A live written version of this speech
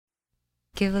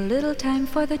Give a little time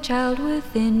for the child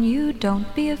within you.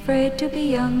 Don't be afraid to be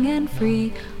young and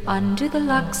free. Undo the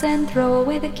locks and throw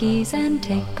away the keys and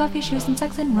take off your shoes and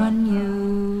socks and run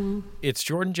you. It's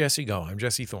Jordan Jesse Go. I'm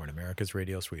Jesse Thorne, America's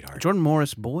radio sweetheart. Jordan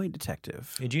Morris, boy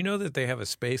detective. Did you know that they have a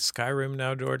space Skyrim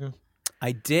now, Jordan?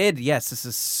 I did, yes. This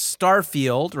is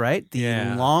Starfield, right?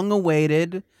 The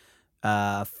long-awaited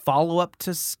follow-up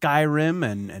to Skyrim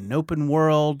and an open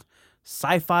world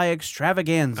sci-fi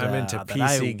extravaganza. I'm into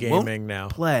PC gaming now.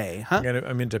 Play, huh?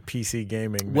 I'm into PC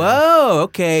gaming now. Whoa,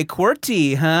 okay,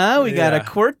 QWERTY, huh? We got a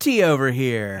QWERTY over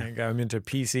here. I'm into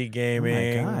PC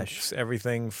gaming. Oh my gosh.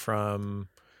 Everything from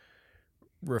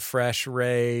refresh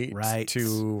rate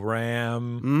to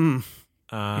RAM.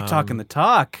 You're talking the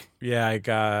talk. Yeah, I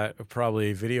got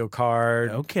probably video card.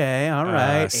 Okay, all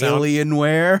right.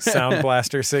 Alienware. Alienware. Sound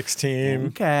Blaster 16.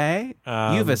 Okay.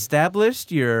 You've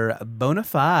established your bona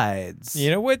fides.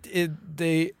 You know what?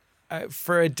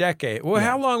 For a decade. Well,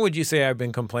 how long would you say I've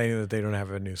been complaining that they don't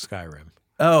have a new Skyrim?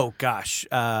 Oh, gosh.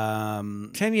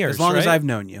 10 years, As long as right? I've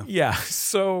known you. Yeah.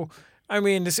 So, I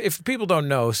mean, if people don't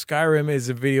know, Skyrim is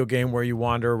a video game where you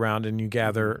wander around and you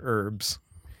gather herbs.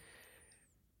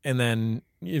 And then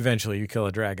eventually you kill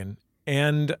a dragon.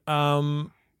 And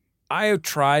I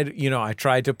tried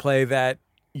to play that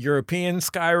European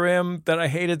Skyrim that I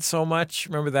hated so much.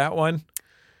 Remember that one?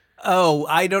 Oh,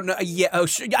 I don't know. Yeah,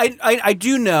 I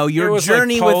do know your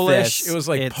journey with this. It was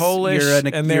like Polish,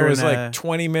 and there was like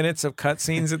 20 minutes of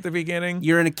cutscenes at the beginning.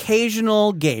 You're an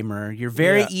occasional gamer. You're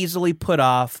very easily put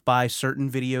off by certain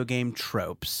video game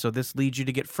tropes. So this leads you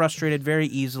to get frustrated very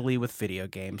easily with video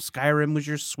games. Skyrim was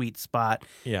your sweet spot,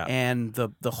 and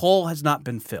the hole has not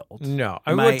been filled. No.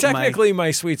 Technically my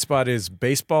sweet spot is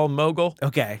Baseball Mogul.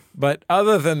 Okay. But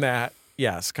other than that,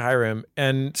 yeah, Skyrim.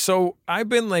 And so I've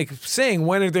been like saying,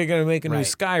 when are they going to make a new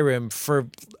Skyrim for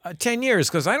 10 years?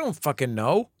 Because I don't fucking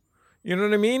know. You know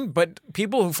what I mean? But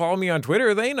people who follow me on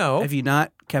Twitter, they know. Have you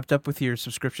not kept up with your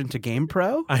subscription to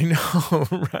GamePro? I know,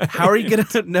 right? How are you going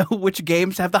to know which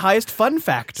games have the highest fun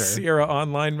factor? Sierra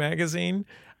Online Magazine.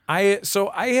 I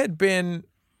had been...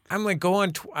 I'm like,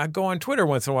 I go on Twitter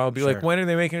once in a while and be like, when are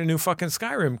they making a new fucking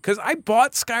Skyrim? Because I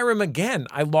bought Skyrim again.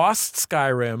 I lost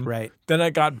Skyrim. Right. Then I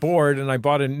got bored and I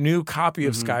bought a new copy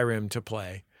of Skyrim to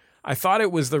play. I thought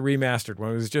it was the remastered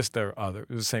one. It was just it was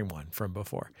the same one from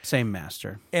before. Same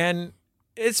master. And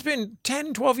it's been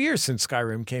 10, 12 years since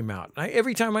Skyrim came out.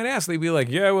 Every time I'd ask, they'd be like,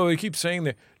 yeah, well, they keep saying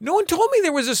that. No one told me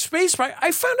there was a space.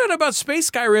 I found out about Space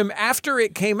Skyrim after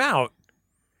it came out.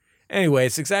 Anyway,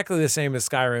 it's exactly the same as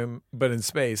Skyrim, but in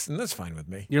space, and that's fine with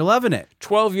me. You're loving it.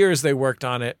 12 years they worked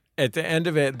on it. At the end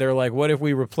of it, they're like, what if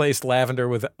we replaced lavender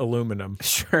with aluminum?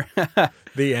 Sure.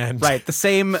 The end. Right. The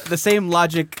same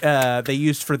logic they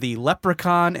used for the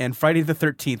Leprechaun and Friday the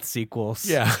 13th sequels.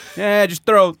 Yeah. Yeah, just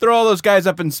throw all those guys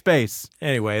up in space.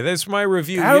 Anyway, that's my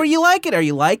review. How do you like it? Are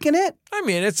you liking it? I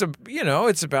mean, it's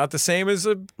about the same as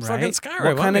a fucking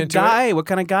Skyrim. What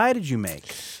kind of guy did you make?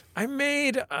 I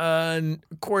made, of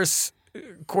course,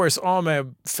 all my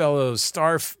fellows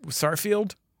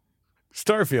Starfield,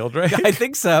 right? I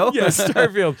think so. Yeah,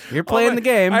 Starfield. You're playing the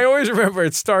game. I always remember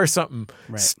it's Star something.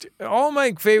 Right. All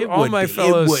my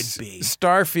fellows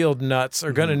Starfield nuts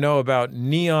are going to know about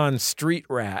Neon Street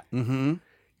Rat. Mm-hmm.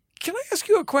 Can I ask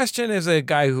you a question as a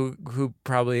guy who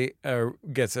probably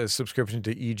gets a subscription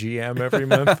to EGM every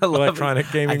month,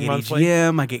 Electronic Gaming Monthly?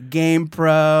 EGM, I get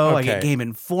GamePro, I get Game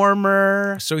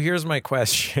Informer. So here's my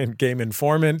question. Game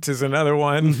Informant is another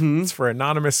one. Mm-hmm. It's for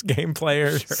anonymous game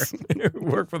players who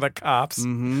work for the cops.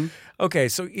 Mm-hmm. Okay,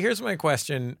 so here's my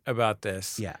question about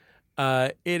this. Yeah.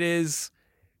 It is,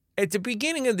 at the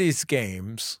beginning of these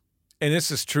games, and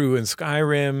this is true in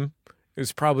Skyrim, it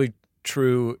was probably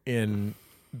true in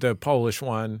the Polish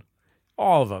one,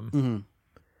 all of them.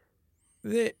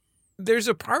 Mm-hmm. There's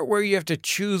a part where you have to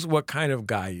choose what kind of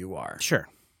guy you are. Sure.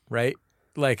 Right?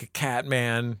 Like a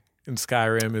Catman in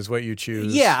Skyrim is what you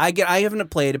choose. Yeah, I haven't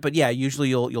played it, but yeah, usually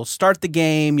you'll start the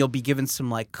game, you'll be given some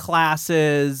like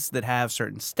classes that have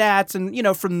certain stats,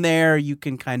 and from there you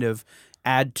can kind of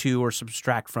add to or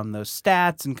subtract from those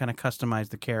stats and kind of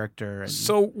customize the character.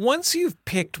 So once you've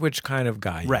picked which kind of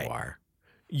guy you are,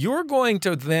 you're going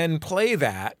to then play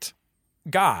that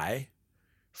guy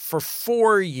for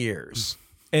 4 years.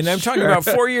 And I'm talking about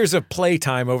 4 years of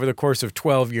playtime over the course of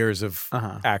 12 years of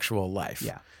actual life.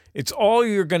 Yeah. It's all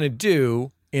you're going to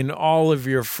do in all of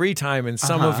your free time and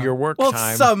some of your work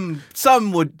time.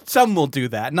 Some will do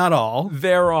that, not all.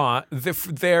 They're on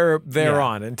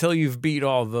until you've beat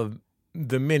all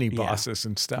the mini bosses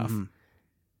and stuff. Mm-hmm.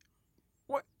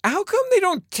 How come they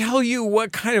don't tell you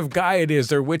what kind of guy it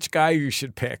is or which guy you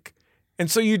should pick? And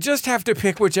so you just have to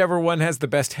pick whichever one has the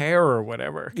best hair or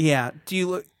whatever. Yeah. Do you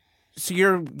look? So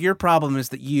your problem is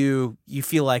that you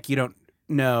feel like you don't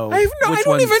know. I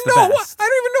don't even know. Best. I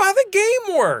don't even know how the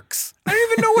game works. I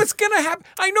don't even know what's gonna happen.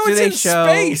 I know it's in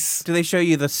space. Do they show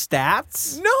you the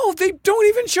stats? No, they don't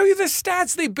even show you the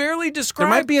stats. They barely describe.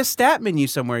 There might be a stat menu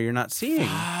somewhere you're not seeing.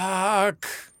 Fuck.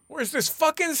 Where's this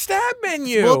fucking stat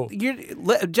menu? Well,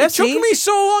 Jesse, it took me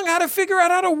so long how to figure out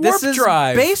how to warp this is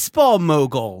drive. Baseball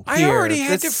mogul. I here. already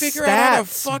had This to figure out how to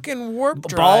stats. fucking warp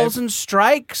drive. Balls and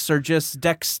strikes are just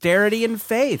dexterity and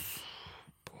faith.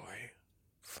 Boy,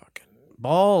 fucking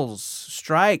Balls,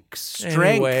 strikes, strength,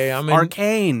 Anyway,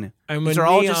 arcane. These are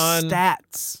all just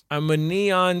stats. I'm a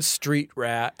neon street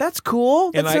rat. That's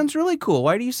cool. That And sounds really cool.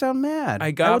 Why do you sound mad?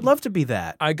 I would love to be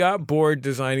that. I got bored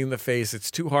designing the face. It's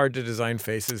too hard to design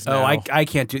faces now. Oh, I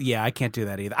can't do. Yeah, I can't do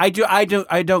that either. I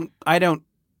don't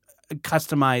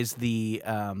customize the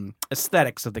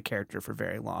aesthetics of the character for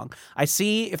very long. I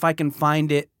see if I can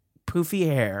find it poofy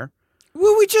hair.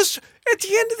 Well, we just at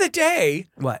the end of the day,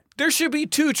 What? there should be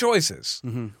two choices.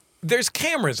 Mm-hmm. There's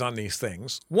cameras on these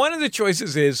things. One of the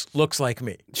choices is looks like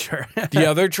me. Sure. The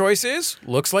other choice is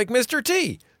looks like Mr.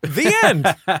 T. The end.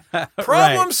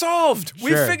 Problem Right. solved.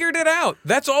 We Sure. figured it out.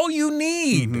 That's all you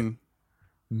need. Mhm.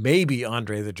 Maybe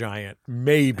Andre the Giant.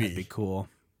 Maybe. That'd be cool.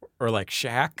 Or like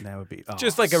Shaq. That would be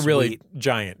Just like a really sweet.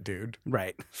 giant dude.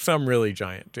 Right. Some really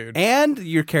giant dude. And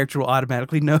your character will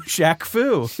automatically know Shaq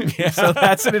Fu. Yeah. So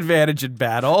that's an advantage in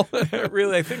battle.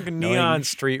 Really, I think a neon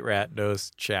street rat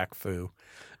knows Shaq Fu.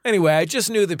 Anyway, I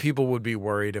just knew that people would be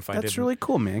worried if I didn't. That's really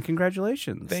cool, man.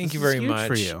 Congratulations. Thank you This is very huge much.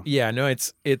 for you. Yeah, no,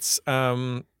 it's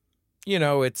not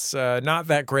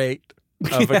that great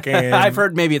of a game. I've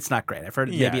heard maybe it's not great. I've heard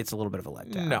Yeah. maybe it's a little bit of a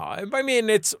letdown. No, I mean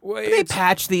They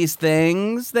patch these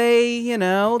things. They.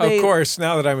 Of course,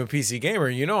 now that I'm a PC gamer,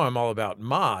 I'm all about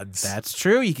mods. That's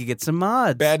true. You could get some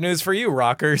mods. Bad news for you,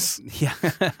 rockers. Yeah.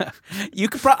 You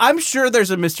could. I'm sure there's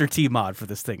a Mr. T mod for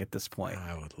this thing at this point.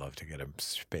 I would love to get a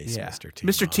space Yeah. Mr. T.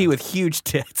 Mr. T with huge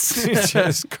tits.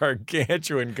 Just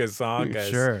gargantuan gazongas.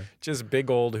 Sure. Just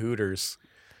big old hooters.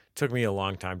 Took me a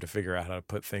long time to figure out how to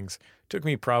put things. Took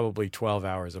me probably 12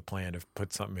 hours of plan to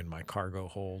put something in my cargo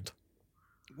hold.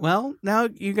 Well, now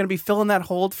you're going to be filling that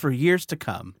hold for years to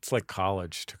come. It's like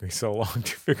college. Took me so long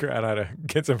to figure out how to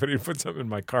get somebody to put something in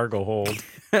my cargo hold.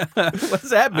 What does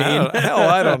that mean?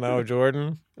 I don't know,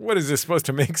 Jordan. What is this supposed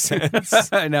to make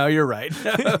sense? No, you're right.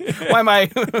 What am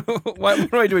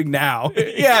I doing now?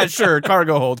 Yeah, sure.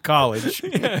 Cargo hold, college,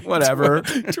 whatever.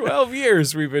 12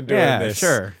 years we've been doing this.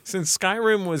 Sure. Since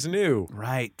Skyrim was new.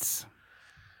 Right.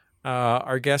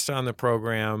 Our guest on the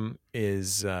program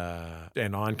is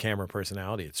an on-camera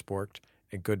personality at Sporked,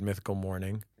 a Good Mythical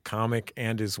Morning comic,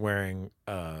 and is wearing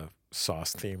a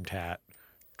sauce-themed hat.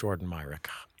 Jordan Myrick.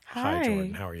 Hi,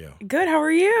 Jordan. How are you? Good. How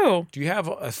are you? Do you have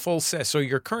a full set? So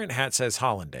your current hat says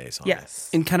Hollandaise on Yes.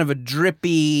 In kind of a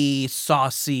drippy,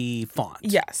 saucy font.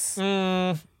 Yes.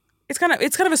 it. It's kind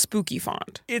of a spooky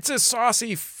font. It's a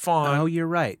saucy font. Oh, you're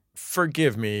right.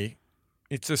 Forgive me.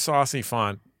 It's a saucy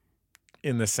font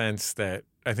in the sense that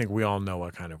I think we all know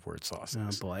what kind of word sauce Oh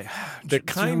is. boy. The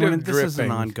kind of This is an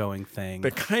dripping. ongoing thing.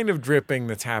 The kind of dripping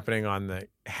that's happening on the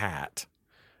hat.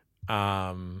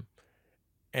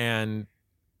 And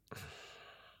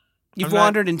You've I'm not-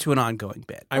 wandered into an ongoing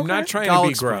bit. I'm not trying I'll to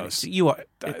be explain it gross. to you. You are.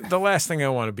 The last thing I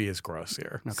want to be is gross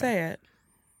here. Okay. Say it.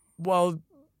 Well,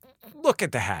 look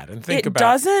at the hat and think It about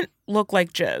doesn't look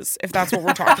like jizz, if that's what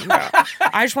we're talking about.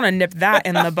 I just want to nip that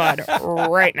in the bud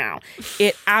right now.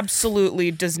 It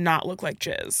absolutely does not look like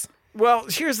jizz. Well,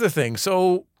 here's the thing.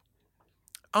 So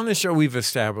on the show, we've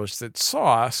established that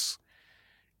sauce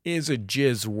is a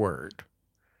jizz word.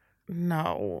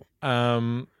 No.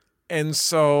 And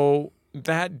so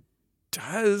that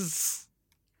does,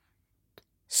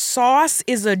 Sauce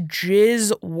is a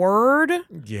jizz word.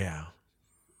 yeah.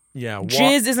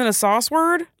 Jizz isn't a sauce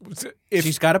word. If,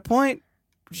 She's got a point.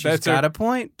 That's got a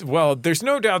point. well, there's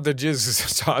no doubt that jizz is a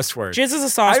sauce word. Jizz is a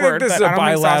sauce I word. think this is but a I don't think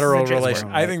sauce is bilateral a jizz relation.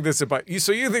 word. I think this is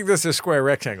so you think this is a square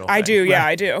rectangle? I thing, do. Yeah, right?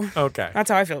 I do. Okay. That's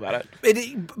how I feel about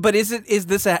it. But is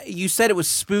this a? You said it was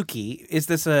spooky. Is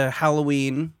this a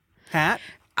Halloween hat?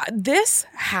 This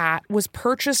hat was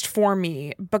purchased for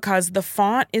me because the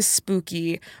font is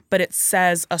spooky, but it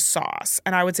says a sauce.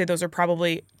 And I would say those are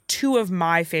probably two of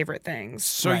my favorite things.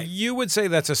 So you would say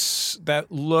that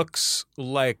looks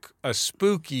like a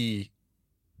spooky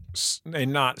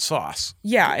and not sauce.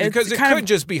 Yeah. It's Because it kind could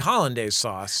just be hollandaise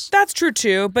sauce. That's true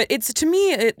too, but to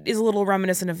me it is a little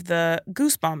reminiscent of the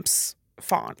Goosebumps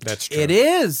font. That's true. It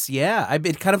is, yeah.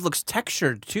 It kind of looks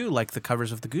textured too, like the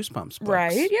covers of the Goosebumps books.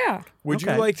 Right? Yeah. Would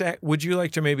Okay. you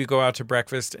like to maybe go out to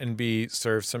breakfast and be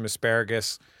served some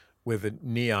asparagus with a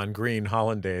neon green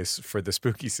hollandaise for the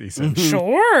spooky season?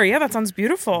 Sure. Yeah, that sounds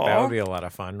beautiful. That would be a lot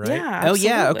of fun, right? Yeah. Oh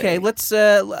yeah, absolutely. okay.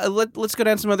 Let's go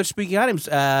down some other spooky items.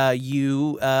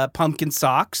 You pumpkin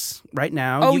socks right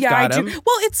now. Oh You've yeah, got I do. 'em.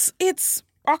 Well, it's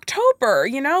October.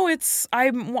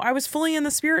 I was fully in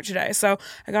the spirit today, so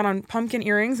I got on pumpkin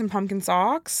earrings and pumpkin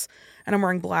socks, and I'm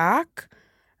wearing black,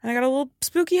 and I got a little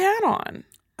spooky hat on.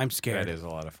 I'm scared. That is a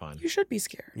lot of fun. You should be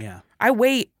scared. Yeah. I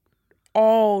wait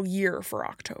all year for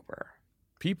October.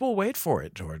 People wait for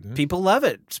it, Jordan. People love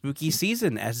it. Spooky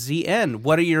season, SZN.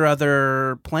 What are your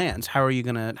other plans? How are you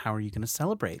gonna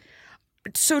celebrate?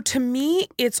 So to me,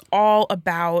 it's all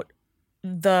about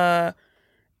the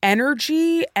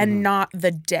energy and not the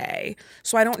day.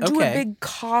 So I don't do a Okay. big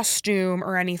costume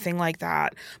or anything like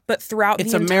that. But throughout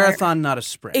It's the a entire marathon, not a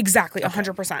sprint. Exactly,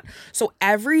 100%. So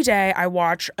every day I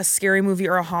watch a scary movie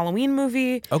or a Halloween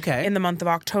movie. Okay. In the month of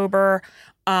October,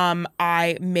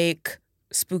 I make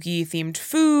spooky themed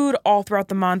food all throughout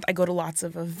the month. I go to lots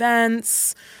of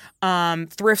events.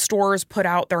 Thrift stores put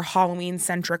out their Halloween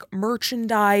centric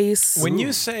merchandise. When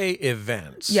you say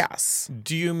events, Yes.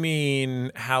 do you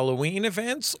mean Halloween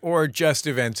events or just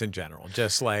events in general?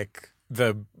 Just like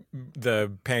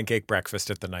the pancake breakfast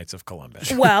at the Knights of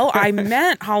Columbus. Well, I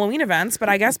meant Halloween events, but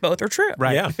I guess both are true.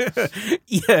 Right. Yeah.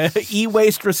 Yeah.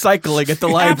 E-waste recycling at the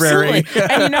library.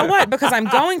 Absolutely. And you know what? Because I'm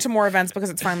going to more events because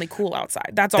it's finally cool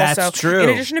outside. That's also true. In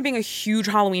addition to being a huge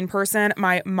Halloween person,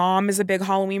 my mom is a big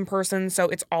Halloween person, so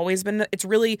it's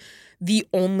really the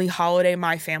only holiday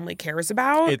my family cares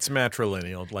about. It's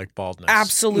matrilineal, like baldness.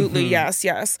 Absolutely.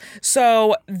 Yes.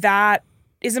 So that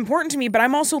is important to me, but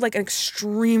I'm also like an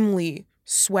extremely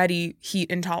sweaty, heat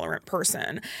intolerant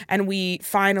person. And we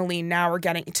finally now are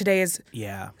getting, today is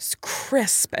Yeah.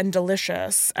 crisp and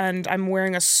delicious, and I'm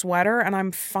wearing a sweater and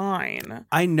I'm fine.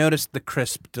 I noticed the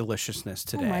crisp deliciousness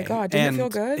today. Oh my God, didn't it feel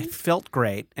and good? It felt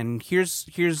great. And here's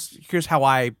how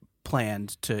I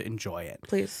planned to enjoy it.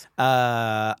 Please.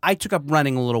 I took up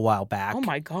running a little while back. Oh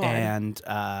my God. And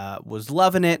was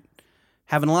loving it,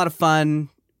 having a lot of fun,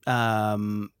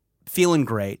 feeling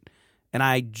great. And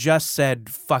I just said,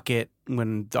 fuck it,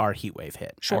 when our heat wave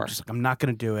hit. Sure. I'm just like, I'm not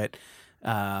going to do it.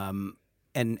 And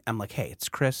I'm like, hey, it's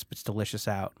crisp. It's delicious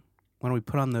out. Why don't we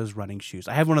put on those running shoes?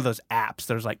 I have one of those apps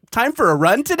that was like, time for a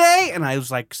run today? And I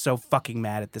was like so fucking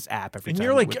mad at this app every And time.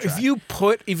 you're we like, would if try. you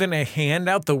put even a hand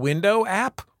out the window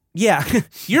app, Yeah,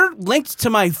 you're linked to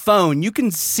my phone. You can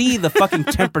see the fucking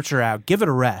temperature out. Give it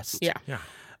a rest. Yeah.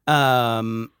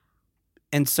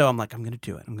 And so I'm like, I'm gonna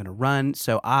do it. I'm gonna run.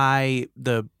 So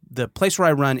the place where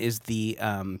I run is there's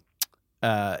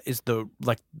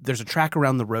a track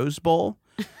around the Rose Bowl.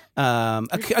 A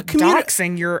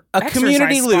Doxing your a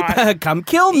community exercise loop. spot. Come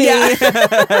kill me. Yeah.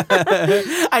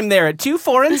 I'm there at 2,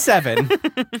 4, and 7.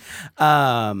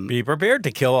 be prepared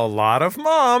to kill a lot of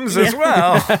moms as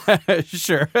well.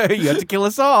 Sure, you have to kill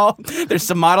us all. There's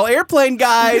some model airplane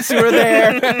guys who are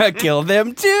there. Kill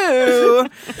them too.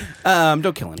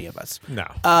 Don't kill any of us. No.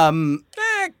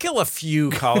 Kill a few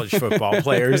college football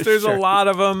players. There's Sure. a lot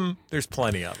of them. There's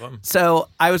plenty of them. So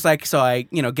I was like, I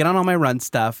get on all my run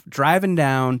stuff, driving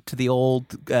down to the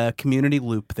old community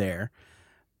loop there.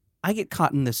 I get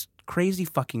caught in this crazy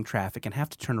fucking traffic and have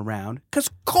to turn around because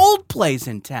Coldplay's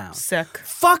in town. Sick.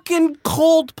 Fucking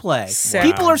Coldplay. Sick.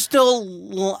 People are still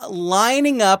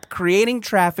lining up, creating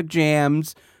traffic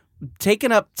jams,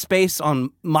 taking up space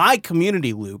on my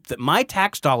community loop that my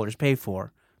tax dollars pay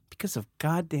for because of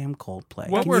goddamn Coldplay.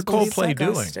 What Can were you believe Coldplay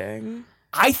doing? Disgusting.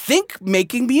 I think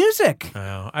making music.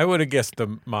 I would have guessed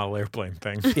the model airplane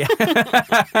thing. Yeah.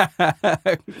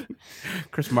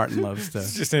 Chris Martin loves to.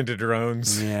 It's just into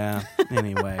drones. Yeah.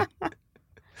 Anyway.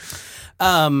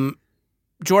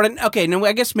 Jordan, okay, now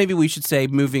I guess maybe we should say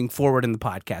moving forward in the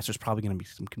podcast, there's probably going to be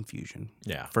some confusion.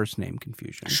 Yeah. First name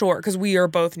confusion. Sure, because we are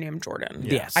both named Jordan.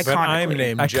 Yes. But I'm Iconically.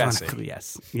 named Jesse. Iconically,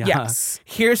 yes. Yeah. Yes.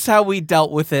 Here's how we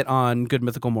dealt with it on Good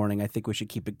Mythical Morning. I think we should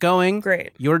keep it going. Great.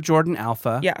 You're Jordan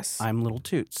Alpha. Yes. I'm Little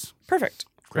Toots. Perfect.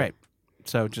 Great.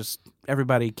 So just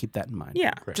everybody keep that in mind.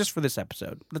 Yeah. Great. Just for this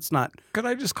episode. Let's not. Could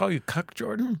I just call you Cuck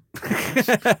Jordan?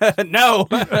 No.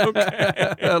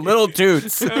 Okay. Little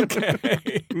Toots.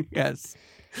 Okay. Yes.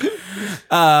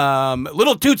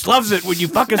 Little Toots loves it when you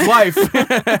fuck his wife.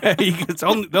 It's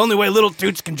the only way Little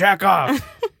Toots can jack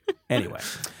off. Anyway,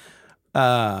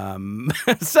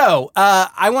 So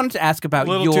I wanted to ask about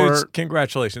Little your. Toots,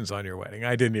 congratulations on your wedding.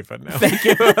 I didn't even know. Thank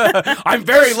you. I'm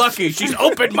very lucky. She's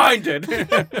open-minded.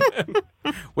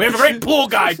 We have a great pool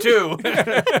guy too.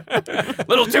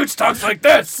 Little Toots talks like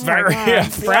this. Very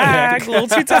Brag. Little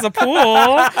Toots has a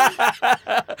pool.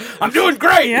 I'm doing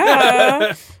great.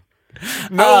 Yeah.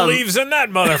 No leaves in that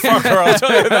motherfucker, I'll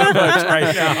tell you that much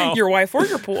right now. Your wife or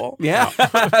your pool. Yeah.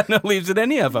 No leaves in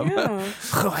any of them. Yeah.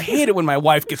 I hate it when my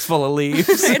wife gets full of leaves.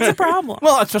 It's a problem.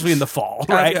 Well, especially in the fall,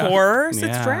 right? Of course. It's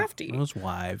Yeah. drafty. Those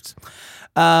wives.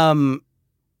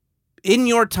 In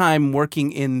your time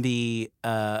working in the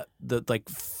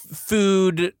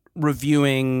food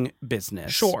reviewing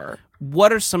business, Sure.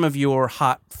 what are some of your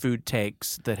hot food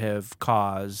takes that have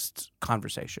caused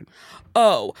conversation?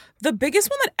 Oh, the biggest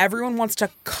one that everyone wants to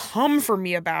come for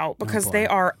me about because they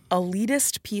are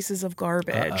elitist pieces of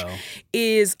garbage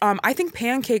is I think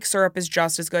pancake syrup is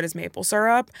just as good as maple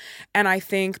syrup. And I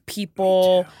think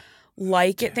people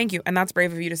like it. Thank you. And that's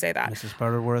brave of you to say that. Mrs.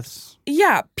 Butterworth's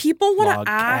Yeah. People want log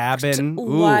to act cabin. Ooh,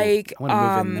 like I want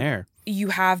to move in there. you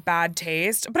have bad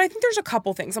taste. But I think there's a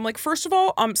couple things. I'm like, first of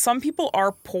all, some people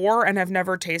are poor and have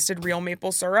never tasted real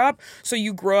maple syrup. So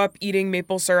you grow up eating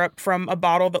maple syrup from a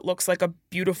bottle that looks like a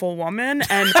beautiful woman.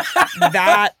 And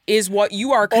that is what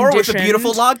you are conditioned. Or with a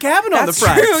beautiful log cabin on the That's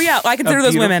front. true. Yeah, I consider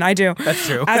those women. I do. That's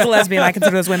true. As a lesbian, I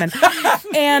consider those women.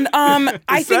 And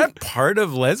I Is think that part of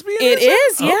lesbianism? it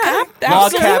is. Yeah,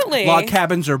 absolutely. Log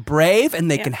cabins are brave and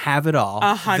they can have it all.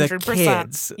 100%. The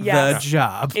kids, Yes. the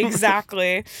job.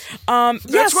 Exactly.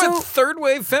 That's what third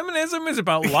wave feminism is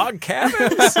about, log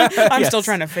cabins? I'm still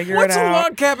trying to figure What's it a out.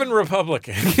 log cabin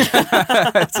Republican?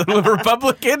 It's a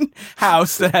Republican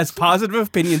house that has positive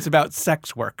opinions about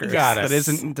sex workers. Got it.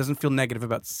 That doesn't feel negative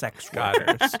about sex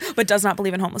workers. But does not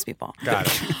believe in homeless people. Got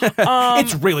it.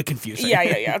 It's really confusing. Yeah,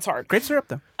 it's hard. Great syrup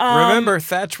though. Remember,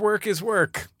 thatch work is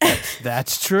work.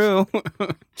 That's true.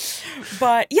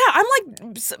 But yeah, I'm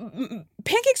like,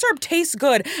 pancake syrup tastes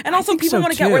good. And also people so,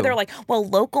 want to get where too. they're like, well,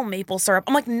 local maple syrup.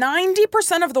 I'm like,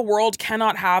 90% of the world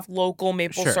cannot have local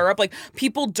maple Sure. syrup. Like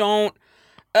people don't,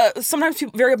 sometimes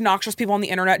people, very obnoxious people on the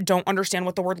internet don't understand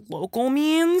what the word local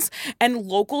means. And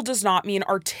local does not mean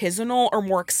artisanal or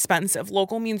more expensive.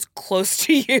 Local means close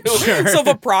to you. Sure. So if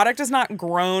a product is not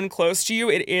grown close to you,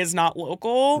 it is not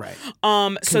local. Right.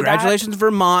 So Congratulations,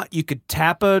 Vermont. You could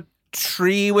tap a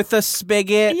tree with a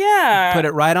spigot. Yeah. Put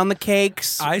it right on the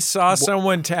cakes. I saw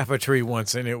someone tap a tree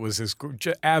once, and it was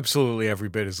absolutely every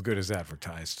bit as good as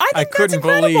advertised. I think that's couldn't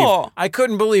incredible. I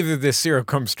couldn't believe that this syrup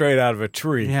comes straight out of a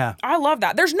tree. yeah. I love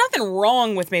that. There's nothing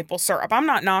wrong with maple syrup. I'm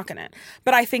not knocking it.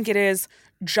 But I think it is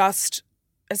just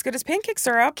as good as pancake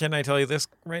syrup. Can I tell you this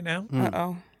right now?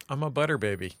 Uh-oh. I'm a butter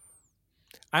baby.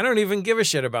 I don't even give a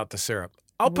shit about the syrup.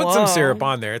 I'll put some syrup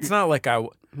on there. It's not like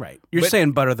Right. You're But-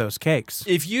 saying butter those cakes.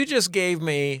 if you just gave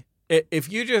me a,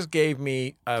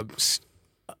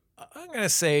 I'm gonna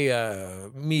say a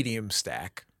medium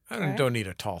stack. I Okay. don't need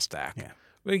a tall stack. Yeah.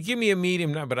 But give me a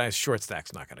medium, but a short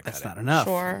stack's not gonna cut That's it. not enough.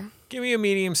 Sure. Give me a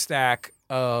medium stack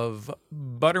of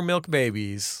buttermilk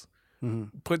babies.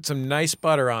 Mm-hmm. Put some nice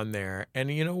butter on there,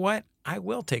 and you know what? I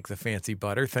will take the fancy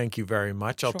butter. Thank you very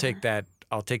much. I'll take that.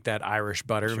 I'll take that Irish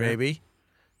butter, maybe.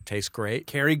 Tastes great.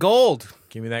 Kerrygold.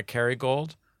 Give me that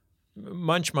Kerrygold.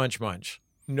 Munch, munch, munch.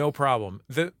 No problem.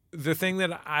 The thing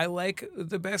that I like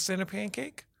the best in a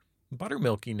pancake,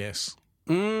 buttermilkiness.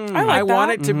 I like I that.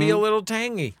 want it to be a little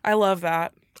tangy. I love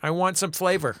that. I want some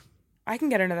flavor. I can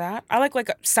get into that. I like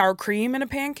a sour cream in a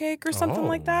pancake or something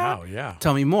like that. Wow, yeah.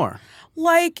 Tell me more.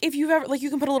 Like if you've ever, like you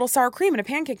can put a little sour cream in a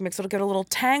pancake mix. It'll get a little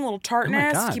tang, a little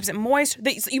tartness. God. Keeps it moist.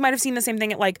 You might have seen the same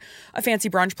thing at like a fancy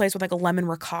brunch place with like a lemon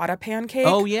ricotta pancake.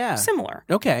 Oh, yeah. Similar.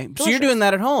 Okay. So you're Delicious. doing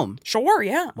that at home. Sure,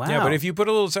 yeah. Wow. Yeah, but if you put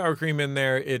a little sour cream in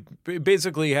there, it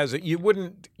basically has you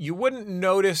wouldn't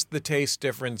notice the taste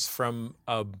difference from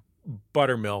a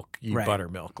buttermilk Right.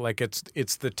 buttermilk. Like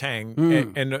it's the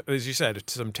tang and as you said,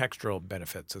 it's some textural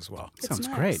benefits as well. It's Sounds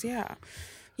nice, great. Yeah.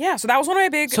 Yeah, so that was one of my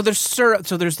big... So there's syrup.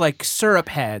 So there's like syrup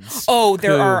heads. Oh,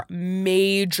 there who- are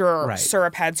major Right.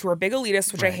 syrup heads who are big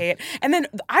elitists, which I hate. And then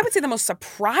I would say the most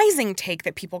surprising take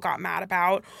that people got mad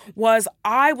about was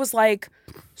I was like,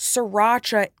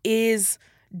 sriracha is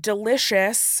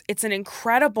delicious. It's an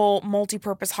incredible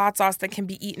multi-purpose hot sauce that can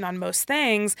be eaten on most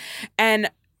things.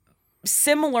 And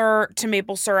similar to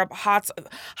maple syrup, hot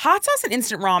sauce and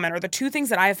instant ramen are the two things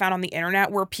that I have found on the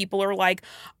internet where people are like,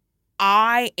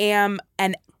 I am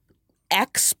an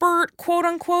expert, quote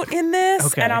unquote, in this.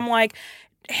 Okay. And I'm like,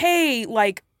 hey,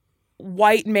 like,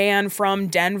 white man from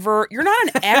Denver. You're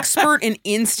not an expert in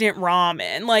instant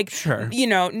ramen. Like, Sure. you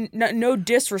know, no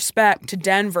disrespect to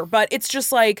Denver, but it's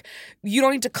just like, you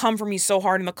don't need to come for me so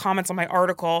hard in the comments on my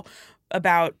article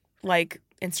about like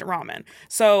instant ramen.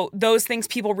 So those things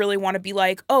people really want to be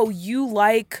like, oh, you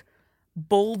like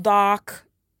bulldog,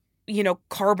 you know,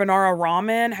 carbonara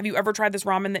ramen. Have you ever tried this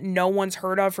ramen that no one's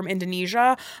heard of from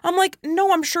Indonesia? I'm like,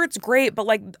 no, I'm sure it's great, but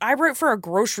like, I write for a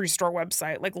grocery store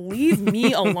website. Like, leave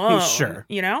me alone. Sure.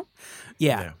 You know?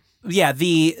 Yeah.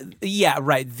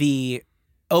 Right. The,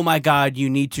 oh my God, you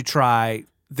need to try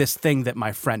this thing that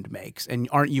my friend makes. And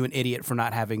aren't you an idiot for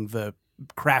not having the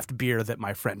craft beer that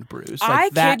my friend brews? Like, I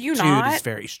that, kid you dude, not. is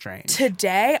very strange.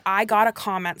 Today, I got a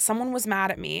comment. Someone was mad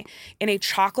at me in a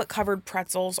chocolate-covered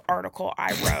pretzels article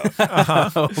I wrote.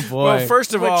 Oh, boy. Well,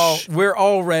 first of all, Which- we're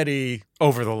already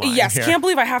over the line. Yes, here. can't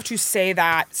believe I have to say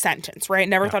that sentence, right?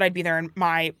 Never thought I'd be there in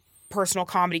my personal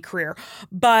comedy career.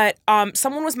 But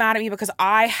someone was mad at me because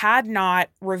I had not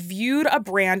reviewed a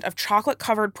brand of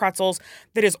chocolate-covered pretzels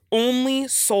that is only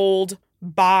sold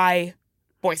by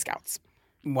Boy Scouts.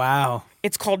 Wow.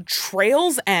 It's called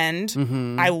Trails End.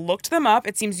 Mm-hmm. I looked them up.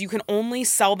 It seems you can only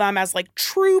sell them as like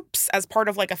troops, as part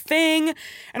of like a thing.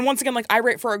 And once again, like I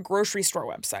write for a grocery store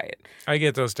website. I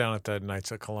get those down at the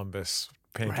Knights of Columbus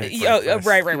pancake Right, breakfast.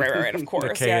 right, of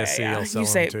course. The Yeah, KSC yeah, yeah. will sell You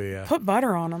say, them to you. put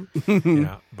butter on them.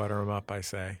 Yeah, butter them up, I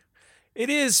say.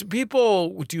 It is,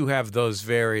 people do have those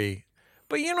very,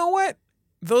 but you know what?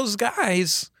 Those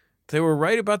guys, they were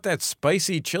right about that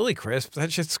spicy chili crisp.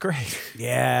 That shit's great.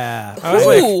 Yeah. I was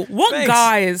like, Ooh, what thanks.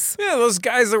 guys? Yeah, those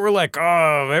guys that were like,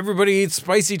 oh, everybody eats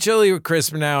spicy chili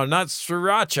crisp now, not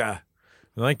sriracha.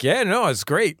 I'm like, yeah, no, it's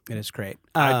great. It is great.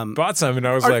 I bought some and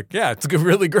I was like, yeah, it's good,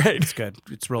 really great. It's good.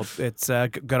 It's real. It's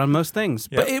good on most things.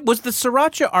 Yep. But it was the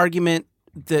sriracha argument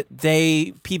that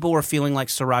people were feeling like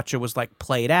sriracha was like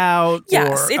played out.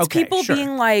 Yes, or, it's okay, people sure.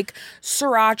 being like,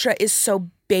 sriracha is so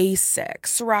basic.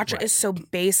 Sriracha is so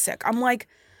basic. I'm like,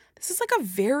 this is like a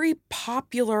very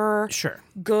popular, Sure.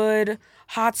 good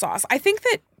hot sauce. I think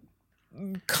that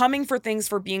coming for things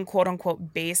for being quote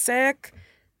unquote basic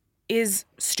is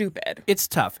stupid. It's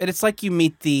tough, and it's like you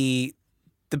meet the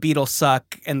Beatles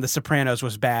suck and the Sopranos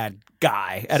was bad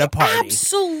guy at a party.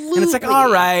 Absolutely. And it's like,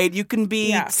 all right, you can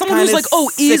be someone who's kinda like,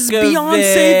 oh, is sick of Beyonce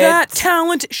it. that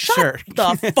talented? Shut Sure.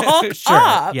 the fuck Sure.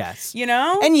 up. Yes. You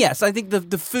know? And yes, I think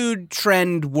the food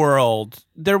trend world,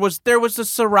 there was a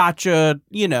sriracha,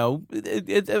 you know,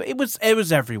 it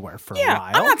was everywhere for a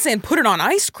while. I'm not saying put it on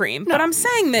ice cream, but I'm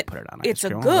saying that Put it on it's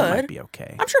ice a cream. Well, that good. might be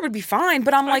okay. I'm sure it would be fine,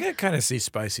 but I'm I like, could kind of see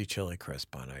spicy chili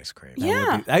crisp on ice cream.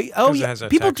 yeah. Oh, 'Cause it yeah. has a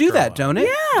People do texture that, on it. don't it?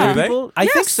 Yeah. Do they? People, I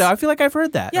think Yes. so. I feel like I've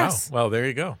heard that. Yes. Oh, well, there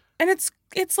you go. And it's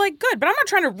like good, but I'm not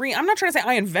trying to say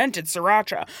I invented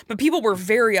sriracha, but people were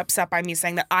very upset by me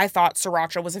saying that I thought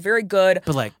sriracha was a very good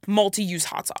But like, multi-use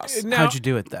hot sauce. Now, how'd you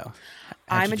do it though?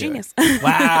 How'd I'm you a do it? genius.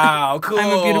 Wow, cool.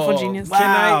 I'm a beautiful genius.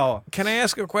 Wow. Can I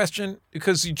ask a question?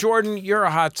 Because Jordan, you're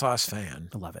a hot sauce fan.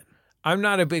 I love it. I'm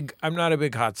not a big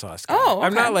hot sauce guy. Oh,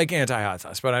 I'm okay. not like anti-hot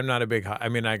sauce, but I'm not a big hot. I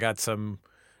mean, I got some.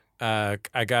 I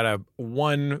got a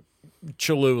one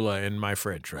Cholula in my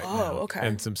fridge right now, okay.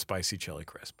 and some spicy chili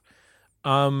crisp.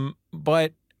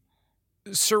 But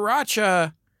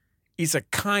sriracha is a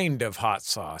kind of hot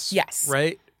sauce. Yes.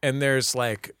 Right? And there's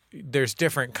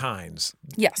different kinds.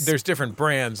 Yes. There's different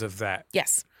brands of that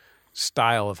yes.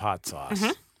 style of hot sauce.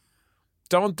 Mhm.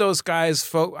 Don't those guys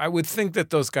I would think that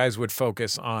those guys would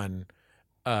focus on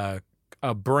a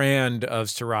brand of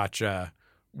sriracha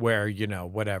where, you know,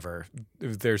 whatever,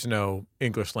 there's no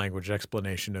English language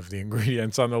explanation of the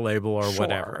ingredients on the label or Sure.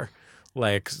 whatever.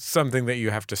 Like something that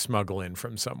you have to smuggle in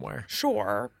from somewhere.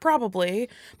 Sure, probably.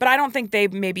 But I don't think they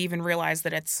maybe even realize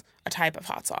that it's a type of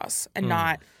hot sauce and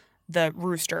not the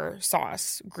rooster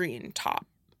sauce green top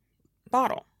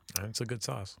bottle. It's a good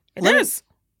sauce. It Let me- is.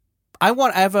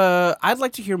 I'd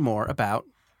like to hear more about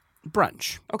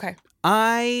brunch. Okay.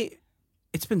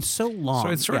 It's been so long.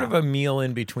 So it's sort of a meal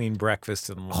in between breakfast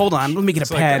and lunch. Hold on, let me get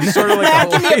It's a like pen. sort of like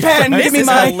Give me a pen. This Give me is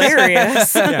mine.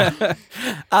 hilarious. Yeah.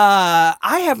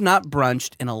 I have not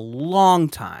brunched in a long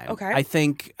time. Okay. I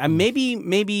think maybe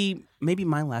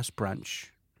my last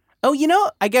brunch. Oh, you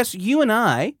know, I guess you and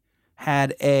I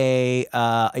had a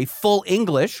full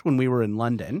English when we were in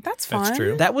London. That's fun. That's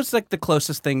true. That was like the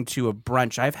closest thing to a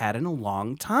brunch I've had in a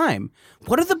long time.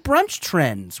 What are the brunch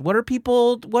trends? What are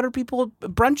people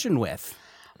brunching with?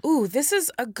 Ooh, this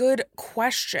is a good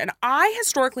question. I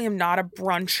historically am not a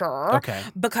bruncher. Okay.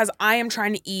 Because I am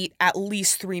trying to eat at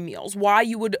least 3 meals. Why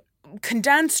you would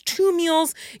condense 2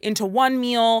 meals into 1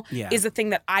 meal Yeah. is a thing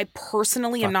that I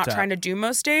personally am not Fucked up. trying to do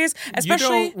most days,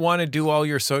 especially You don't want to do all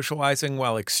your socializing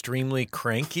while extremely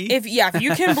cranky? if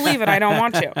you can believe it, I don't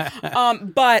want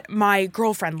to. But my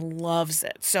girlfriend loves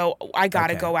it. So I got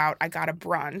to Okay. go out. I got to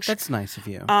brunch. That's nice of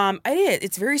you. It is.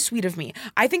 It's very sweet of me.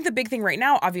 I think the big thing right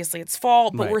now, obviously it's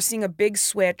fall, but Right. we're seeing a big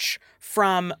switch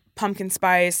from pumpkin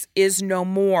spice is no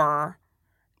more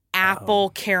apple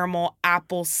caramel,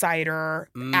 apple cider,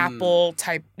 apple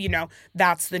type,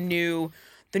 that's the new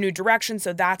direction.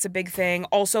 So that's a big thing.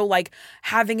 Also, like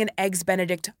having an Eggs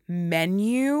Benedict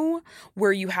menu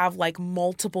where you have like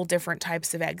multiple different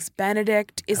types of Eggs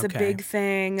Benedict is a Okay. big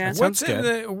thing. That What's sounds in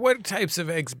good. what types of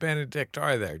Eggs Benedict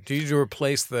are there? Do you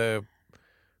replace the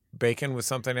bacon with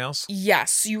something else?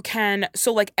 Yes, you can.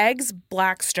 So like Eggs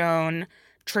Blackstone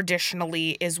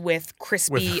traditionally is with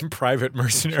crispy. With private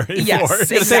mercenary Yes, force? I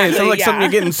was gonna say, it sounds like yeah. something you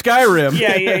get in Skyrim.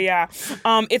 Yeah.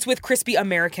 It's with crispy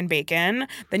American bacon.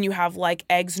 Then you have like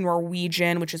Eggs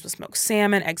Norwegian, which is with smoked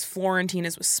salmon. Eggs Florentine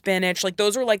is with spinach. Like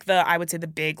those are like I would say the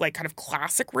big like kind of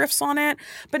classic riffs on it.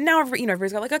 But now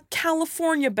everybody's got like a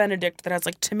California Benedict that has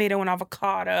like tomato and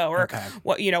avocado or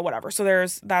whatever. So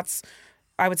that's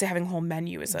I would say having a whole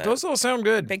menu is a Those all sound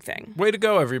good. big thing. Way to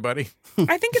go, everybody.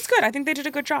 I think it's good. I think they did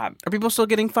a good job. Are people still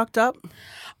getting fucked up?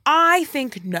 I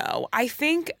think no. I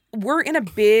think we're in a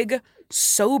big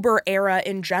sober era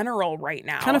in general right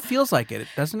now. Kind of feels like it,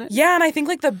 doesn't it? Yeah, and I think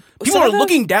like People are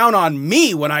looking down on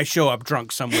me when I show up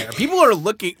drunk somewhere. People are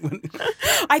looking.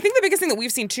 I think the biggest thing that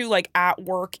we've seen too, like at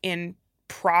work in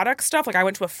product stuff, like I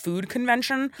went to a food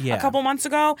convention Yeah. a couple months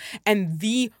ago, and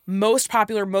the most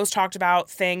popular, most talked about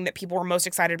thing that people were most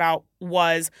excited about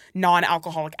was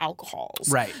non-alcoholic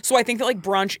alcohols. Right. So I think that like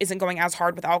brunch isn't going as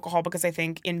hard with alcohol because I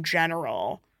think in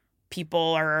general people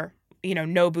are,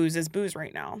 no booze is booze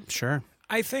right now. Sure.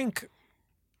 I think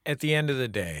at the end of the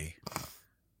day,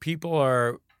 people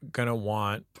are going to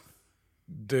want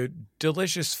the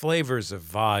delicious flavors of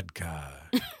vodka,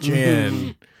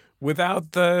 gin,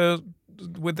 without the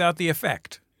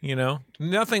effect,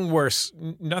 Nothing worse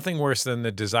than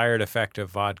the desired effect of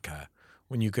vodka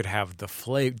when you could have the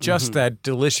flavor, just that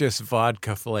delicious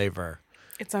vodka flavor.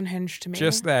 It's unhinged to me.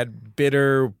 Just that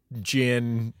bitter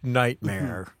gin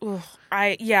nightmare. Ugh.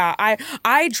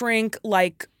 I drink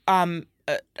like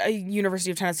a University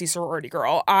of Tennessee sorority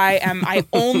girl. I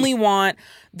only want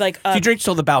like If you drink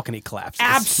till the balcony collapses.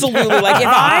 absolutely like if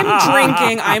I'm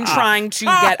drinking, I'm trying to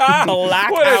get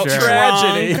blacked What a out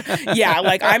tragedy. drunk. Yeah,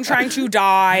 like I'm trying to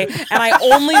die, and I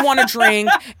only want to drink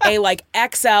a like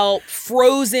XL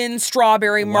frozen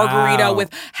strawberry margarita Wow. with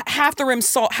half the rim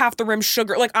salt, half the rim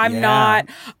sugar. Like I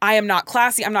am not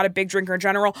classy. I'm not a big drinker in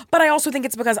general, but I also think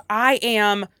it's because I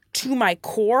am to my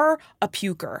core a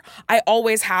puker. I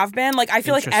always have been. Like I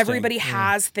feel like Interesting. everybody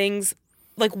has things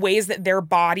like ways that their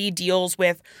body deals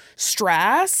with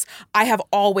stress. I have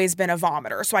always been a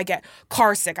vomiter. So I get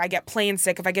car sick, I get plane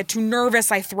sick. If I get too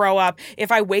nervous, I throw up. If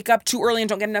I wake up too early and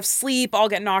don't get enough sleep, I'll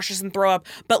get nauseous and throw up.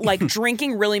 But like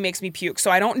drinking really makes me puke.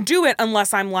 So I don't do it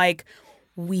unless I'm like,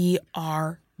 we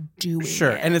are doing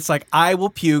Sure. it. And it's like, I will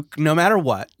puke no matter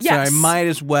what. Yes. So I might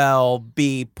as well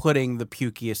be putting the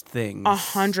pukiest things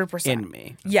 100%. in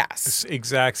me. Yes. It's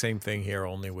exact same thing here,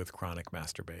 only with chronic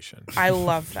masturbation. I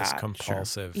love Just that.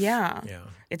 compulsive. Yeah. Yeah.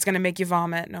 It's going to make you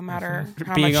vomit no matter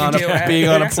how Being much on you do it. being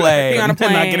on a plane, Being on a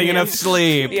plane. not getting enough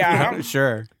sleep. Yeah.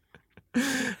 Sure.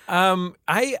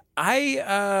 I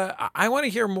want to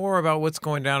hear more about what's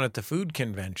going down at the food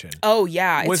convention. Oh,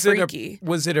 yeah. It's freaky.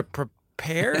 Was it a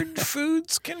prepared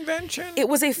foods convention? It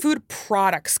was a food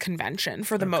products convention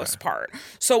for the most part.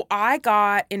 So I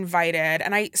got invited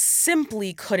and I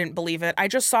simply couldn't believe it. I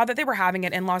just saw that they were having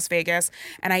it in Las Vegas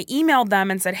and I emailed them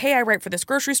and said, hey, I write for this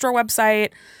grocery store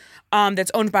website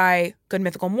that's owned by Good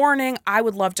Mythical Morning. I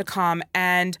would love to come.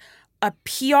 And a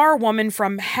PR woman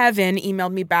from heaven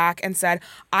emailed me back and said,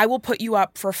 I will put you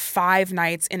up for 5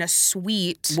 nights in a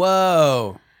suite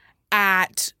Whoa.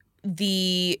 at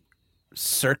the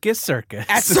Circus.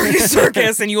 at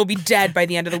Circus, and you will be dead by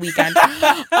the end of the weekend.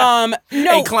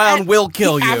 No, A clown will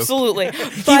kill you. Absolutely.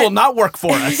 He will not work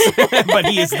for us, but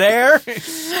he is there.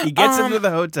 He gets into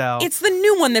the hotel. It's the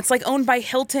new one that's like owned by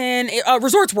Hilton,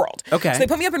 Resorts World. Okay. So they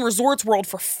put me up in Resorts World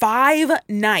for 5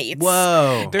 nights.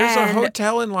 Whoa. There's a and-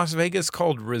 hotel in Las Vegas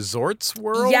called Resorts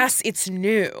World? Yes, it's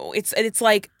new. It's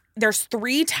like there's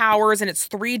 3 towers and it's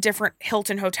 3 different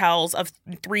Hilton hotels of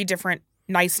 3 different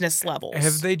niceness levels.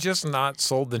 Have they just not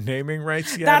sold the naming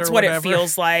rights yet? That's or what whatever? it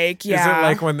feels like. Yeah. Is it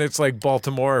like when it's like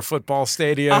Baltimore football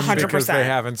stadium 100%. because they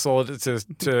haven't sold it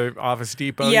to Office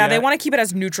Depot yeah, yet? they want to keep it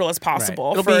as neutral as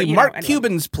possible. It'll for, be you Mark know, anyone.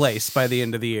 Cuban's place by the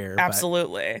end of the year. but-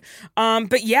 Absolutely.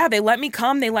 But yeah, they let me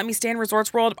come. They let me stay in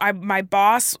Resorts World. My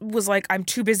boss was like, I'm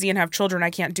too busy and have children. I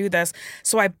can't do this.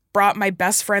 So I brought my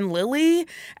best friend Lily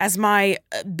as my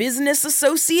business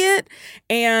associate.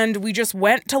 And we just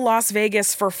went to Las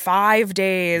Vegas for 5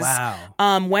 days.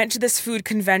 Wow. Went to this food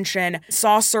convention,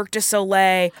 saw Cirque du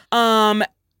Soleil.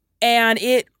 And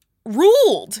it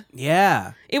ruled.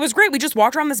 Yeah. It was great. We just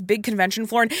walked around this big convention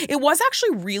floor, and it was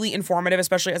actually really informative,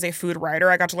 especially as a food writer.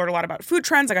 I got to learn a lot about food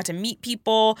trends. I got to meet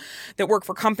people that work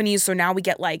for companies. So now we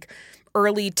get like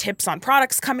early tips on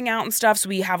products coming out and stuff. So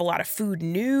we have a lot of food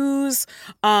news.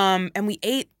 And we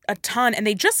ate a ton, and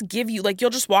they just give you like, you'll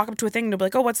just walk up to a thing and they'll be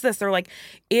like, oh, what's this? They're like,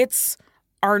 it's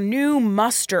our new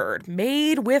mustard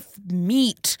made with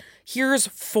meat. Here's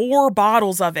 4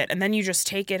 bottles of it. And then you just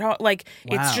take it home. Like,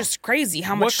 it's Wow. just crazy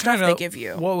how much stuff they give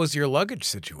you. What was your luggage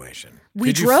situation? We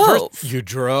Did you drove. you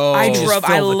drove. I just drove.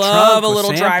 fill I the love trunk a with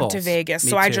little drive to samples. Vegas. Me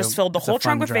So I too. just filled the It's a whole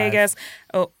trunk fun with drive. Vegas.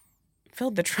 Oh,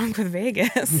 filled the trunk with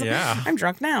Vegas. Yeah. I'm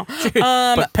drunk now.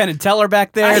 Put Penn and Teller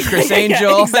back there, Chris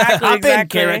Angel. exactly, Hop in,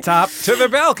 exactly. Carrot Top. To the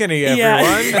balcony,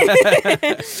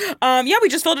 everyone. Yeah, we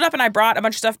just filled it up and I brought a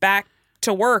bunch of stuff back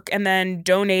to work and then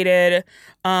donated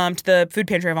to the food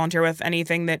pantry I volunteer with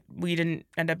anything that we didn't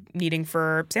end up needing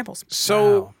for samples.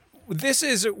 So this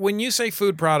is, when you say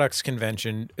food products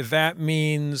convention, that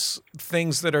means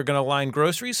things that are going to line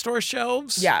grocery store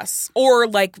shelves? Yes. Or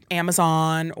like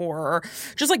Amazon or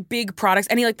just like big products,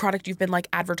 any like product you've been like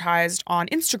advertised on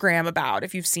Instagram about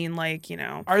if you've seen like, you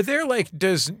know. Are there like,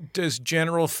 does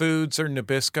General Foods or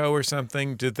Nabisco or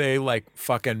something, do they like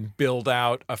fucking build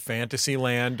out a fantasy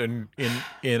land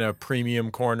in a premium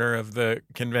corner of the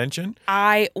convention?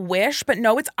 I wish, but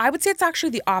no, I would say it's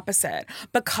actually the opposite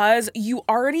because you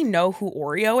already know who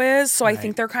Oreo is. So I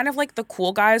think they're kind of like the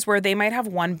cool guys where they might have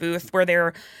one booth where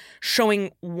they're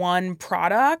showing one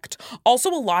product.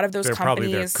 Also, a lot of those They're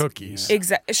companies. probably their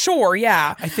cookies. Sure,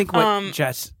 yeah. I think what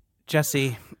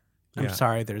Jesse, I'm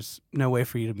sorry, there's no way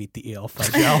for you to meet the EL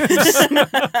Fudge elves.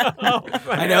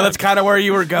 I know that's kind of where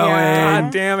you were going. Yeah.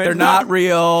 God damn it. They're not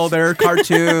real. They're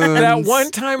cartoons. That one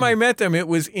time I met them, it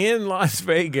was in Las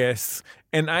Vegas.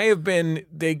 And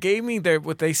they gave me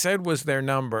what they said was their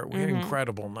number. We had an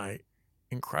incredible night.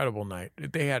 Incredible night.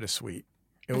 They had a suite.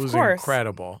 It was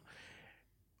incredible.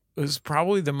 It was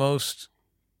probably the most,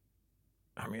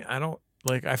 I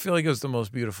feel like it was the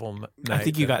most beautiful night. I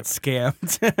think you got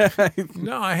scammed.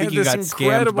 No, I had think you this got scammed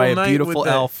incredible by a night beautiful with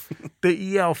elf.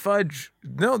 The EL Fudge.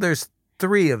 No, there's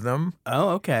 3 of them.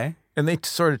 Oh, okay. And they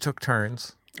sort of took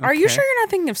turns. Are you Okay. sure you're not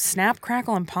thinking of Snap,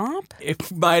 Crackle, and Pop?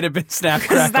 It might have been Snap,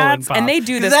 Crackle, and Pop. and they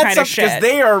do this That's kind of shit. Because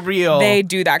they are real. They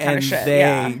do that kind and of shit. They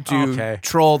Yeah. do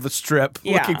troll the strip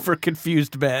Yeah. looking for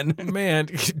confused men. Man,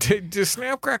 does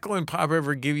Snap, Crackle, and Pop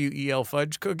ever give you EL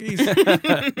Fudge cookies?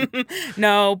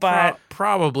 No, but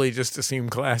Probably just to seem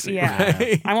classy. yeah,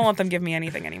 Right? I won't let them give me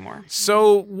anything anymore.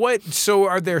 So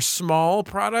are there small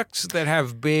products that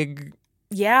have big?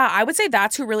 Yeah, I would say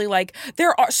that's who really like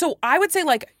there are. So I would say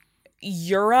like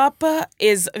Europe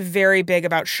is very big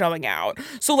about showing out.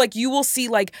 So like you will see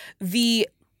like the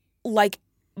like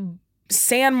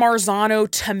San Marzano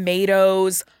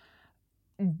tomatoes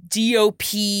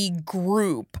DOP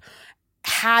group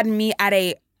had me at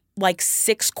a like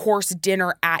 6-course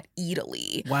dinner at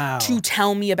Italy. Wow. To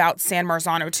tell me about San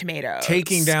Marzano tomatoes.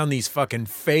 Taking down these fucking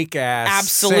fake ass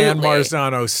Absolutely. San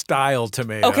Marzano style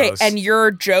tomatoes. Okay, and you're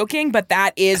joking, but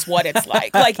that is what it's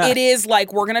like. Like, it is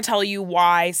like, we're going to tell you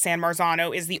why San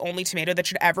Marzano is the only tomato that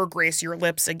should ever grace your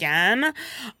lips again.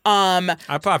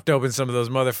 I popped open some of those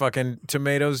motherfucking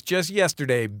tomatoes just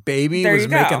yesterday. Baby There was you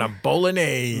go. making a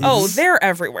bolaise. Oh, they're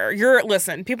everywhere.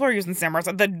 Listen, people are using San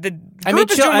Marzano. The I group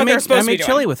made is doing what they're supposed I to be made doing.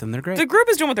 chili with them. They're great. The group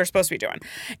is doing what they're supposed to be doing.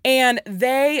 And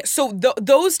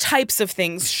those types of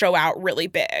things show out really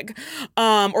big.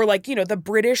 Or like, you know, the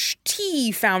British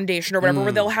Tea Foundation or whatever,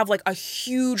 where they'll have like a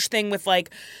huge thing with like,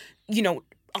 you know,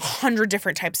 100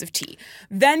 different types of tea.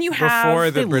 Then you have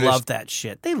Before They the British love that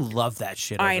shit. They love that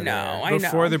shit. I over know, there. I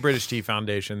Before know. the British Tea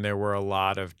Foundation, there were a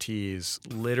lot of teas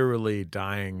literally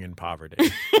dying in poverty.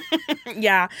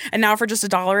 Yeah, and now for just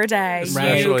 $1 a day, you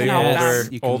Especially can help yes.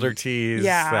 them. You can- older teas.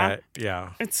 Yeah.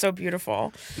 It's It's so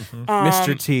beautiful.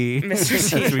 Mr. T. Mr.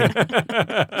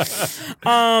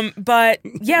 T. But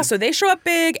yeah, so they show up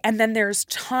big, and then there's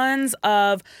tons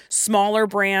of smaller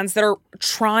brands that are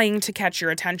trying to catch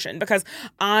your attention because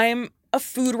I'm a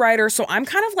food writer, so I'm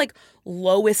kind of like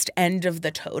lowest end of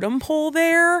the totem pole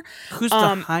there. Who's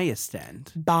the highest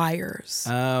end? Buyers.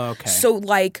 Oh, okay. So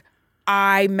like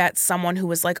I met someone who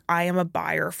was like, I am a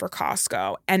buyer for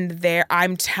Costco, and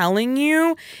I'm telling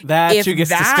you, That's if who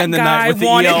gets to that spend the guy night with the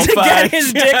wanted EL to get fight.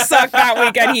 his dick sucked that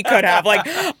weekend, he could have. Like,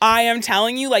 I am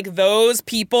telling you, like, those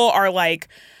people are like,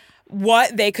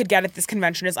 what they could get at this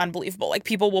convention is unbelievable. Like,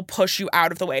 people will push you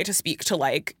out of the way to speak to,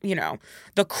 like, you know,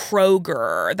 the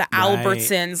Kroger, the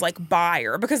Albertsons, like,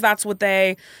 buyer, because that's what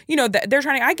they, you know, they're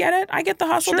trying to, I get it. I get the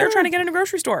hustle. Sure. They're trying to get into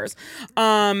grocery stores.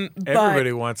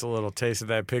 Everybody wants a little taste of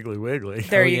that Piggly Wiggly.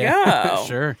 There you go.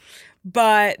 Sure.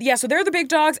 But yeah, so they're the big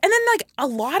dogs. And then like a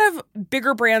lot of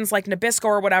bigger brands like Nabisco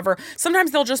or whatever,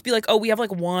 sometimes they'll just be like, oh, we have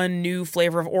like one new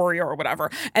flavor of Oreo or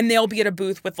whatever. And they'll be at a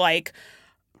booth with like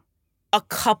a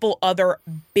couple other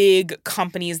big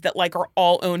companies that like are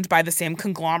all owned by the same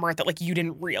conglomerate that like you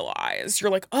didn't realize. You're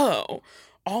like, oh,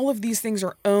 all of these things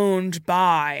are owned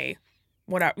by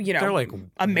whatever, you know, They're like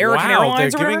American wow,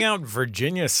 Airlines. They're or giving whatever. out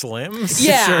Virginia Slims.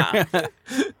 Yeah.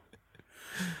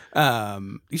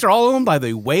 These are all owned by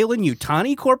the Wayland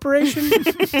Yutani Corporation.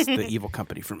 It's the evil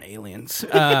company from Aliens.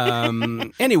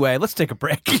 Anyway, let's take a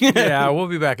break. Yeah, we'll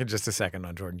be back in just a second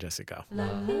on Jordan Jesse Go.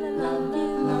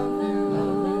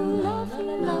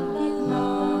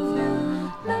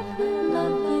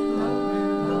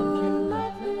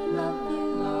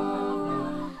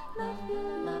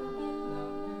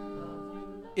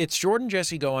 It's Jordan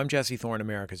Jesse Go. I'm Jesse Thorne,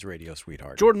 America's radio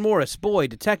sweetheart. Jordan Morris, boy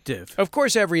detective. Of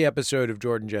course, every episode of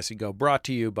Jordan Jesse Go brought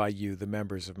to you by you, the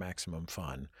members of Maximum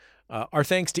Fun. Our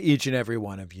thanks to each and every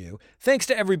one of you. Thanks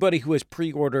to everybody who has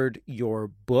pre-ordered your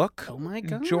book. Oh my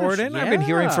gosh, Jordan. yeah. I've been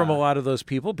hearing from a lot of those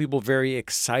people. People very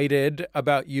excited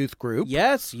about Youth Group.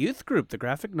 Yes, Youth Group, the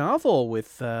graphic novel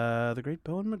with the great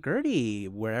Bowen McGurty.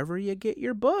 Wherever you get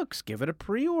your books, give it a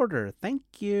pre-order. Thank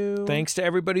you. Thanks to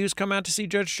everybody who's come out to see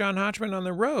Judge John Hodgman on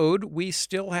the road. We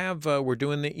still have, we're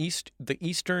doing the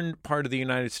eastern part of the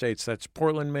United States. That's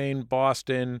Portland, Maine,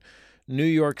 Boston, New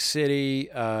York City,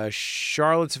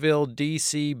 Charlottesville,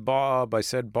 D.C., Bob. I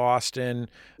said Boston.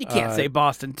 You can't say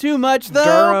Boston too much, though.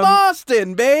 Durham.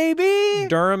 Boston, baby.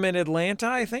 Durham and Atlanta.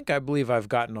 I believe I've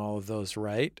gotten all of those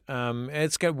right.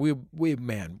 It's got we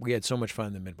had so much fun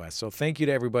in the Midwest. So thank you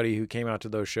to everybody who came out to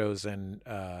those shows, and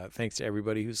thanks to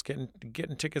everybody who's getting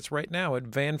tickets right now at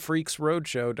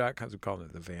vanfreaksroadshow.com. We call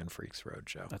it the Van Freaks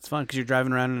Roadshow. That's fun because you're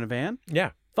driving around in a van.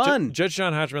 Yeah, Fun. Judge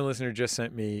John Hodgman listener just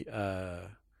sent me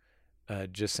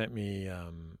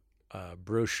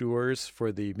brochures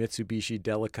for the Mitsubishi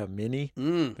Delica Mini.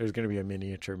 There's going to be a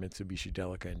miniature Mitsubishi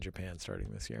Delica in Japan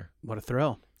starting this year. What a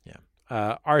thrill. Yeah.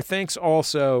 Our thanks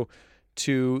also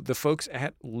to the folks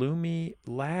at Lumi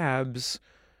Labs.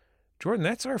 Jordan,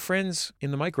 that's our friends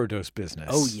in the microdose business.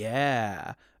 Oh,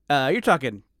 yeah. You're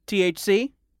talking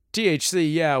THC?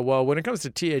 THC, yeah. Well, when it comes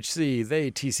to THC, they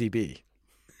TCB.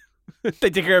 They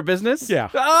take care of business? Yeah.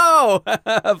 Oh,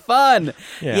 fun.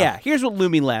 Yeah. Yeah. Here's what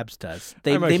Lumi Labs does.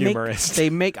 I'm a they humorist. You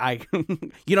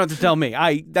don't have to tell me.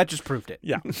 That just proved it.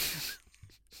 Yeah.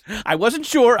 I wasn't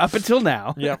sure up until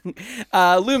now. Yeah.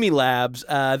 Lumi Labs,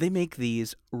 they make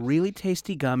these really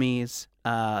tasty gummies.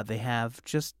 They have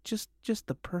just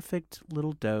the perfect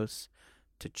little dose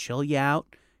to chill you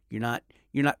out. You're not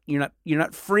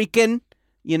freaking.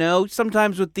 You know,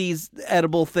 sometimes with these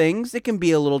edible things, it can be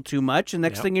a little too much, and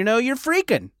next thing you know, you're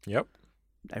freaking. Yep.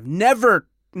 I've never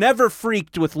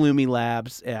freaked with Lumi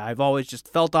Labs. I've always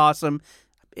just felt awesome.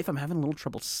 If I'm having a little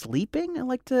trouble sleeping, I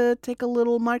like to take a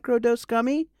little microdose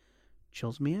gummy.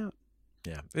 Chills me out.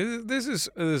 Yeah. This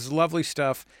is lovely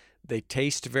stuff. They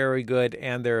taste very good,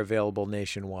 and they're available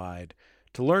nationwide.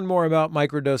 To learn more about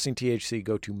microdosing THC,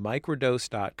 go to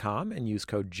microdose.com and use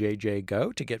code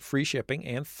JJGO to get free shipping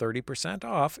and 30%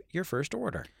 off your first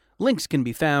order. Links can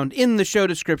be found in the show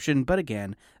description, but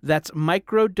again, that's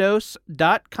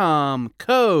microdose.com,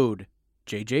 code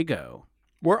JJGO.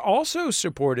 We're also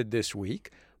supported this week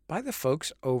by the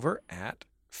folks over at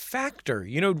Factor.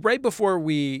 You know, right before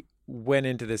we went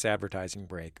into this advertising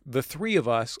break, the three of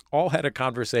us all had a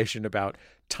conversation about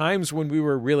times when we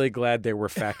were really glad there were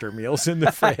Factor meals in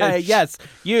the fridge. Yes,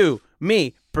 you,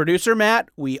 me, producer Matt,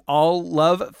 we all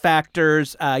love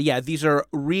Factors. These are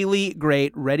really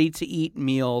great, ready-to-eat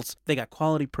meals. They got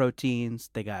quality proteins.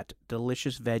 They got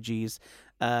delicious veggies.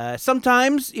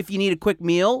 Sometimes, if you need a quick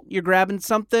meal, you're grabbing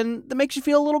something that makes you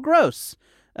feel a little gross.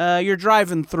 You're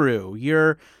driving through.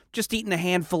 You're just eating a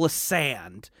handful of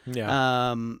sand.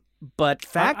 Yeah. but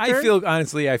Factor.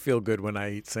 I feel good when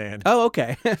I eat sand. Oh,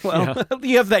 okay. Well,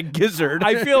 you have that gizzard.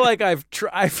 I feel like I've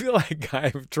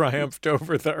triumphed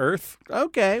over the earth.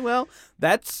 Okay, well,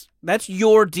 that's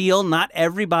your deal. Not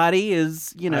everybody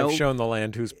is, I've shown the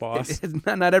land who's boss.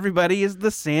 Not everybody is the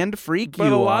sand freak.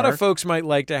 But a lot of folks might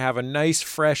like to have a nice,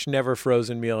 fresh, never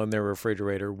frozen meal in their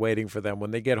refrigerator waiting for them when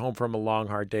they get home from a long,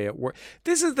 hard day at work.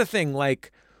 This is the thing,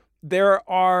 like, there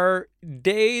are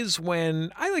days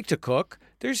when I like to cook.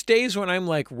 There's days when I'm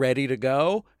like ready to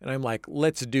go and I'm like,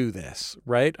 let's do this,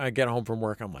 right? I get home from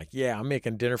work. I'm like, yeah, I'm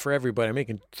making dinner for everybody. I'm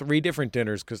making 3 different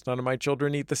dinners because none of my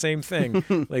children eat the same thing.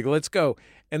 Like, let's go.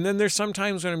 And then there's some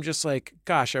times when I'm just like,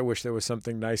 gosh, I wish there was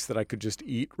something nice that I could just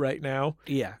eat right now.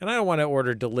 Yeah. And I don't want to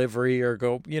order delivery or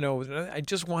go, I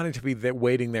just want it to be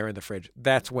waiting there in the fridge.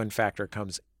 That's when Factor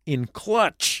comes in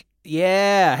clutch.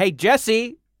 Yeah. Hey,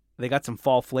 Jesse, they got some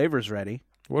fall flavors ready.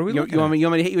 What are we You want me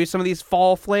to hit you with some of these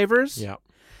fall flavors? Yeah.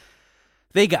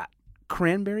 They got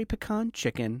cranberry pecan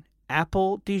chicken,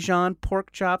 apple Dijon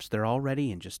pork chops. They're all ready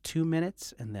in just 2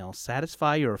 minutes, and they'll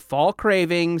satisfy your fall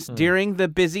cravings during the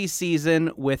busy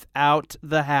season without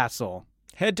the hassle.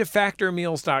 Head to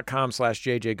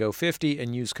factormeals.com/JJGo50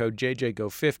 and use code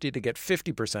JJGo50 to get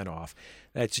 50% off.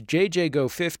 That's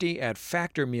JJGo50 at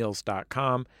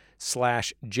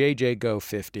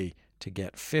factormeals.com/JJGo50 to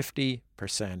get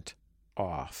 50%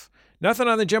 off. Nothing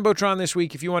on the Jumbotron this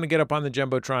week. If you want to get up on the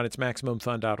Jumbotron, it's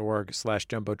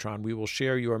MaximumFun.org/Jumbotron. We will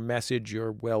share your message,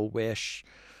 your well wish,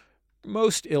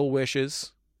 most ill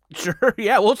wishes. Sure,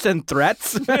 yeah, we'll send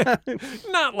threats.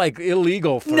 Not like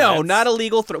illegal threats. No, not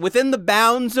illegal threat. Within the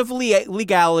bounds of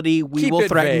legality, we will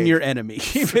threaten vague. your enemies.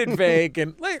 Keep it vague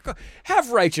and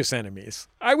have righteous enemies.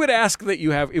 I would ask that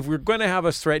you have, if we're going to have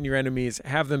us threaten your enemies,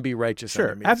 have them be righteous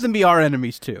enemies. Have them be our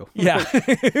enemies too. Yeah.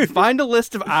 Find a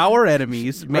list of our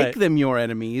enemies, make them your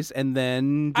enemies, and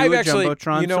then do a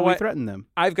Jumbotron so we threaten them.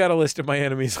 I've got a list of my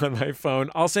enemies on my phone.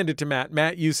 I'll send it to Matt.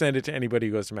 Matt, you send it to anybody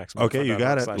who goes to Maximum. Okay, you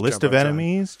got it. List of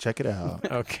enemies. Check it out.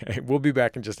 Okay, we'll be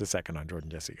back in just a second on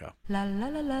Jordan Jesse Go. La la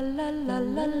la la la la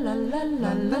la la la.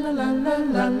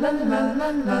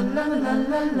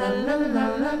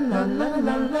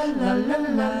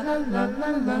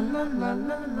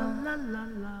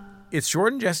 It's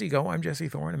Jordan Jesse Go. I'm Jesse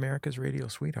Thorne, America's radio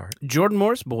sweetheart. Jordan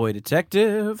Morse, boy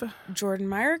detective. Jordan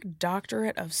Myrick,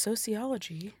 doctorate of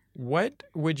sociology. What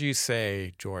would you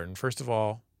say, Jordan? First of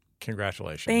all,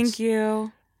 congratulations. Thank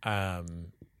you.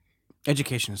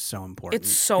 Education is so important.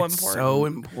 It's so important. So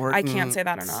important. I can't say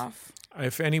that enough.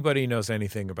 If anybody knows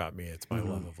anything about me, it's my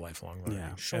love of lifelong learning.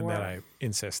 Yeah, sure. And that I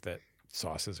insist that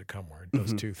sauce is a cum word.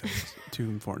 Those two things. Two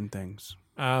important things.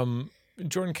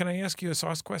 Jordan, can I ask you a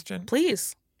sauce question?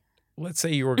 Please. Let's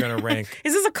say you were going to rank.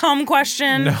 Is this a cum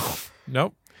question? No.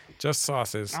 Nope. Just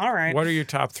sauces. All right. What are your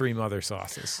top 3 mother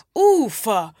sauces? Oof.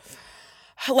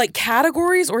 Like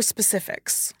categories or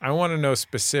specifics? I want to know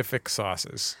specific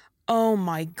sauces. Oh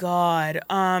my God.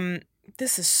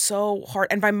 This is so hard.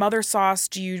 And by mother sauce,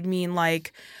 do you mean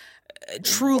like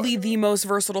truly the most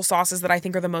versatile sauces that I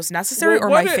think are the most necessary or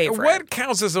my favorite? What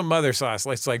counts as a mother sauce?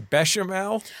 It's like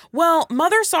bechamel? Well,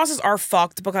 mother sauces are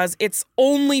fucked because it's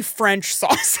only French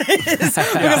sauces.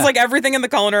 Because like everything in the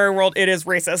culinary world, it is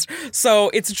racist. So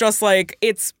it's like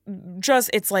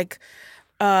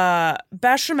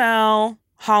bechamel,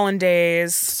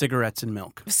 hollandaise, cigarettes and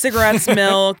milk.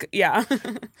 Yeah.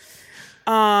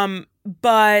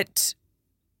 But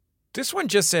this one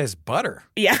just says butter.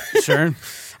 Yeah. Sure.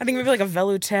 I think maybe like a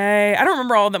velouté. I don't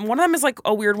remember all of them. One of them is like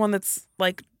a weird one that's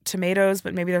like tomatoes,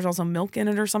 but maybe there's also milk in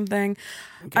it or something.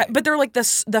 Okay. But they're like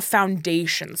the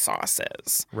foundation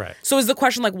sauces. Right. So is the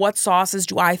question like what sauces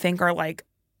do I think are like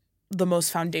the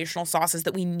most foundational sauces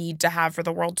that we need to have for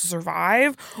the world to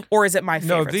survive? Or is it my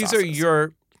favorite No, these sauces? are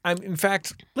your... in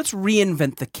fact... Let's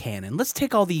reinvent the canon. Let's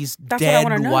take all these That's what I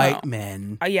wanna dead know. white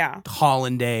men, yeah.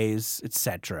 hollandaise,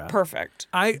 etc. Perfect.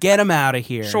 Get them out of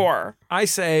here. Sure. I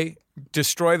say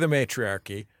destroy the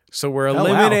matriarchy. So we're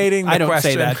eliminating the question. I don't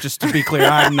say that, just to be clear.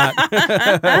 I'm not.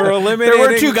 We're eliminating...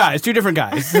 There were two different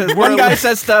guys. One guy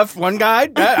says stuff, one guy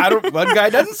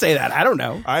doesn't say that. I don't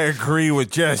know. I agree with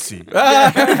Jesse.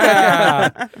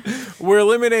 We're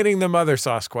eliminating the mother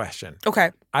sauce question.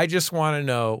 Okay. I just want to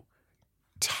know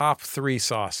top 3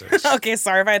 sauces. Okay,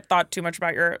 sorry if I had thought too much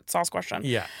about your sauce question.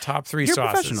 Yeah, top 3 You're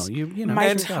sauces. professional. You know.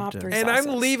 My top 3 And sauces.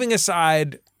 I'm leaving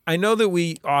aside... I know that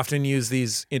we often use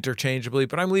these interchangeably,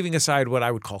 but I'm leaving aside what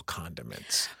I would call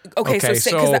condiments. Okay, so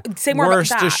say more about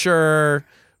that. Worcestershire,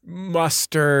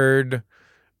 mustard.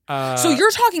 So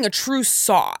you're talking a true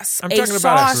sauce. I'm talking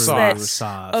about a sauce.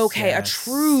 Okay, yes. a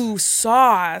true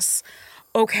sauce.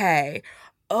 Okay.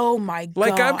 Oh my God.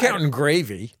 Like I'm counting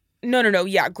gravy. No.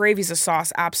 Yeah, gravy's a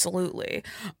sauce, absolutely.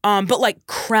 But like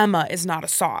crema is not a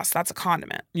sauce. That's a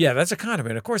condiment. Yeah, that's a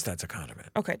condiment. Of course, that's a condiment.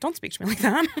 Okay, don't speak to me like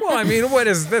that. Well, I mean,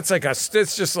 that's like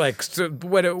it's just like,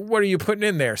 what are you putting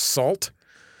in there? Salt?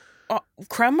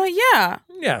 Crema, yeah.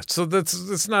 Yeah, so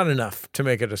that's not enough to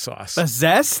make it a sauce. A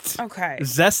zest? Okay.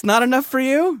 Zest not enough for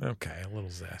you? Okay, a little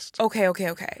zest. Okay.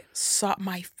 So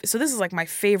this is like my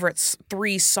favorite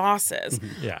 3 sauces.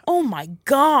 Yeah. Oh my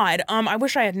God. I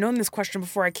wish I had known this question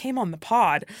before I came on the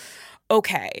pod.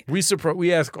 Okay. We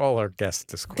ask all our guests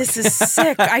this question. This is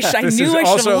sick. I knew I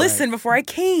should have listened before I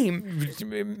came.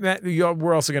 Matt,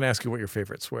 we're also going to ask you what your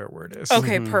favorite swear word is.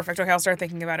 Okay, perfect. Okay, I'll start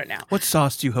thinking about it now. What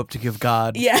sauce do you hope to give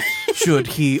God? Yeah. Should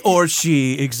he or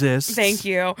she exist? Thank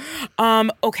you.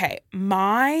 Okay,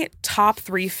 my top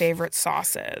 3 favorite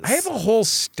sauces. I have a whole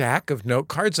stack of note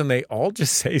cards, and they all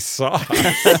just say sauce.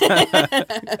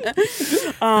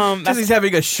 Because he's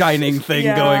having a shining thing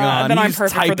going on. Then I'm He's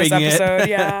perfect for this typing it. episode.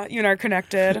 Yeah, you and I are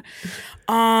connected.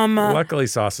 Luckily,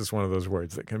 sauce is one of those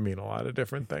words that can mean a lot of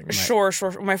different things. Sure.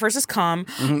 My first is cum.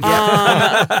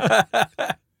 My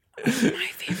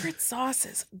favorite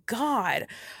sauces. God.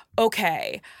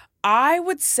 Okay. I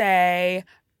would say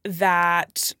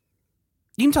that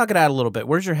You can talk it out a little bit.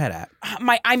 Where's your head at?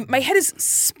 my head is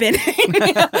spinning.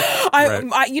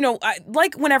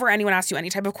 Like whenever anyone asks you any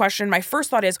type of question, my first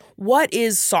thought is, what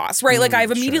is sauce? Right? Like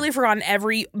I've immediately forgotten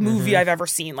every movie I've ever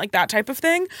seen, like that type of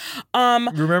thing.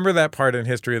 Remember that part in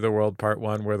History of the World, Part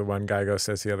 1, where the one guy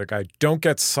says to the other guy, "Don't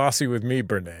get saucy with me,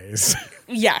 Bernays."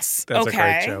 Yes. That's okay. a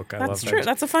great joke. I love That's that. true.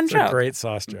 That's a fun It's joke. a great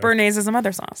sauce joke. Bernays is a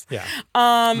mother sauce. Yeah.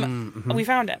 We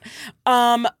found it.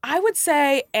 I would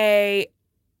say a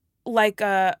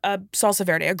salsa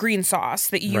verde, a green sauce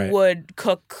that you would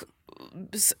cook.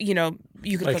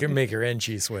 You could cook, make your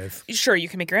enchies with. Sure, you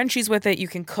can make your enchies with it. You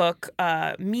can cook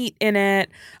meat in it.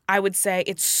 I would say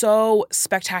it's so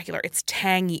spectacular. It's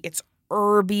tangy. It's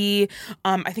herby.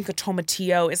 I think a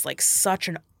tomatillo is like such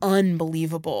an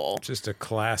unbelievable, just a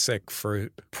classic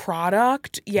fruit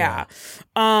product. Yeah.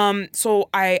 So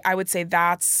I would say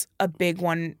that's a big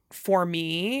one for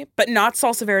me, but not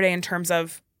salsa verde in terms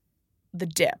of the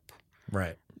dip.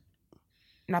 Right.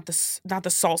 Not the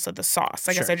salsa, the sauce.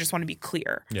 I guess I just want to be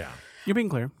clear. Yeah. You're being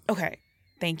clear. Okay.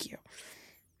 Thank you.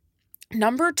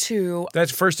 Number 2.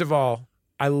 That's, first of all,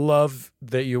 I love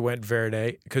that you went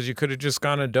verde because you could have just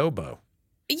gone adobo.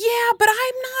 Yeah, but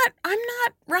I'm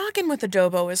not rocking with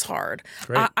adobo as hard.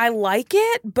 Great. I like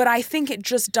it, but I think it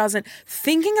just doesn't.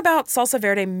 Thinking about salsa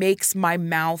verde makes my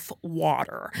mouth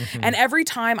water. And every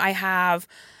time I have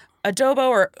adobo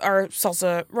or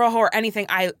salsa rojo or anything,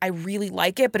 I really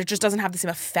like it, but it just doesn't have the same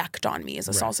effect on me as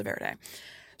a salsa verde.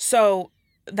 So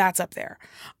that's up there.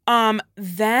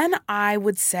 Then I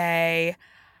would say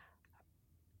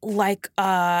like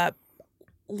a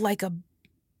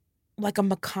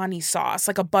makhani sauce,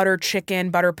 like a butter chicken,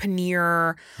 butter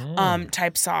paneer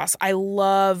type sauce. I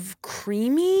love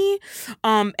creamy,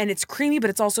 and it's creamy, but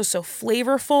it's also so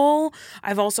flavorful.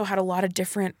 I've also had a lot of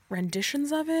different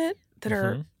renditions of it that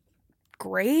are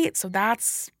great. So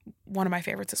that's one of my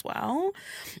favorites as well.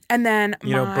 And then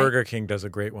Burger King does a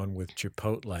great one with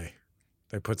chipotle.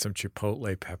 They put some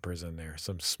chipotle peppers in there,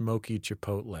 some smoky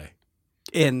chipotle.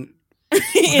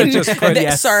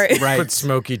 Sorry. Right. Put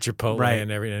smoky chipotle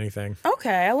in anything.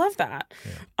 Okay, I love that.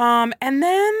 Yeah. And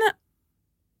then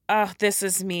this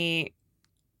is me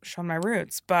showing my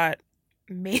roots, but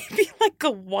maybe like a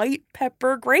white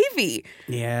pepper gravy.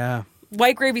 Yeah.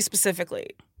 White gravy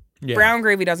specifically. Yeah. Brown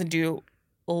gravy doesn't do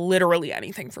literally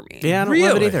anything for me. Yeah, I don't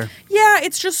love it either. Yeah,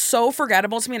 it's just so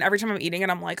forgettable to me, and every time I'm eating it,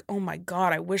 I'm like, oh my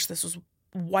God, I wish this was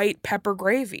white pepper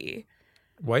gravy.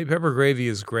 White pepper gravy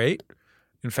is great.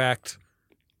 In fact,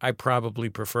 I probably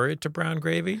prefer it to brown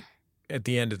gravy at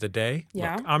the end of the day.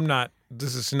 Yeah. Look,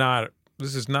 this is not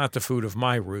the food of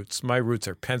my roots. My roots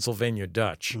are Pennsylvania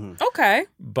Dutch. Okay.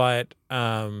 But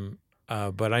I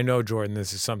know, Jordan,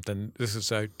 this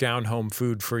is a down-home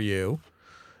food for you.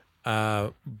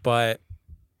 But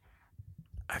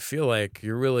I feel like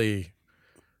you're really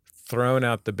throwing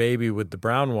out the baby with the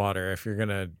brown water if you're going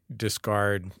to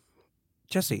discard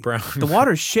Jesse, brown. The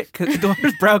water's shit. The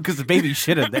water's brown because the baby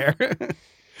shit in there.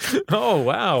 Oh,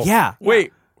 wow. Yeah.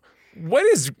 Wait, what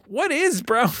is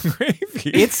brown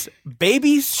gravy? It's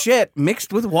baby shit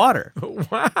mixed with water.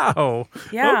 Wow.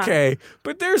 Yeah. Okay,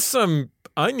 but there's some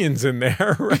onions in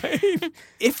there, right?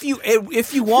 If you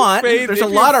want, Faith, there's if a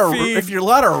lot of you feed-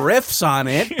 riffs on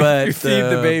it, but You feed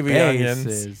the baby base onions.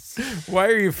 is- Why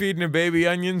are you feeding a baby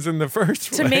onions in the first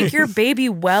place? To make your baby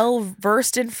well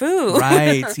versed in food.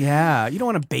 Right? Yeah, you don't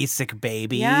want a basic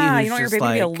baby. Yeah, who's you don't want your just baby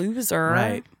to be a like- loser.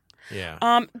 Right.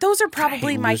 Yeah. Those are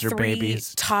probably my loser 3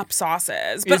 babies. top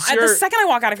sauces. But Is the your- second I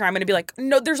walk out of here, I'm going to be like,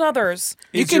 no, there's others.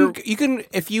 You Is your- can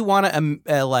if you want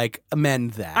to like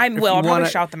amend that. I If will. you I'll probably wanna-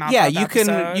 shout them out Yeah, throughout you the can.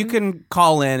 episode. You can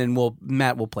call in and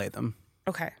Matt will play them.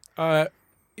 Okay.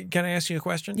 Can I ask you a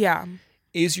question? Yeah.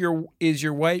 Is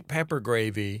your white pepper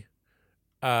gravy?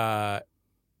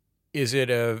 Is it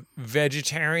a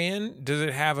vegetarian? Does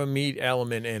it have a meat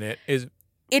element in it?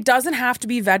 It doesn't have to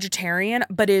be vegetarian,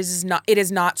 but it is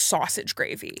not sausage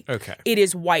gravy. Okay. It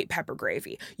is white pepper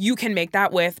gravy. You can make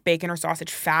that with bacon or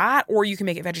sausage fat, or you can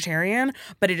make it vegetarian,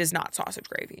 but it is not sausage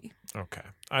gravy. Okay.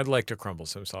 I'd like to crumble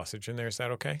some sausage in there. Is that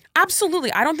okay?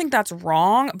 Absolutely. I don't think that's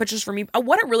wrong, but just for me,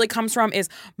 what it really comes from is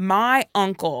my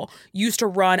uncle used to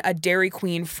run a Dairy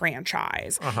Queen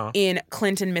franchise in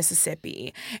Clinton,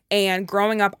 Mississippi. And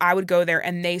growing up, I would go there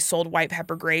and they sold white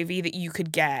pepper gravy that you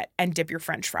could get and dip your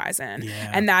French fries in.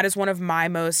 Yeah. And that is one of my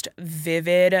most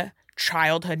vivid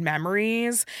childhood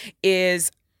memories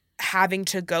is having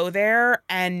to go there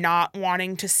and not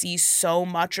wanting to see so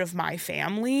much of my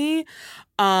family,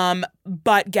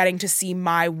 but getting to see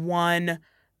my one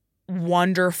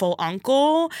wonderful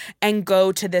uncle and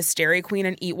go to this Dairy Queen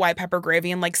and eat white pepper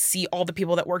gravy and like see all the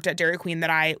people that worked at Dairy Queen that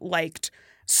I liked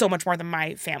so much more than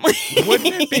my family.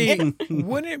 Wouldn't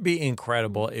it be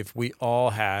incredible if we all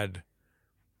had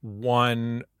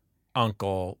one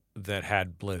uncle that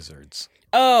had blizzards?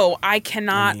 Oh, I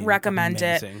cannot recommend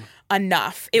amazing. it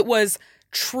enough. It was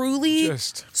truly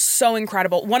Just so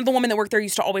incredible. One of the women that worked there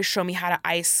used to always show me how to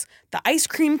ice the ice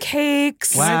cream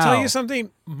cakes. Can I tell Wow. you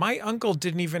something? My uncle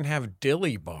didn't even have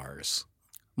dilly bars.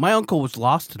 My uncle was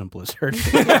lost in a blizzard.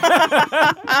 Jordan,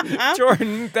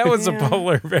 that was a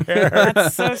polar bear.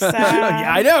 That's so sad.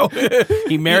 Yeah, I know.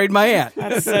 He married my aunt.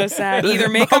 That's so sad. Either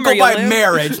make them uncle or you by lose.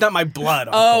 marriage, not my blood.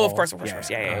 Oh, uncle. of course.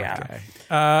 Yeah.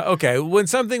 Okay, when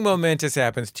something momentous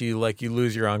happens to you, like you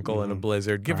lose your uncle in a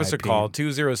blizzard, give us a R.I.P. call,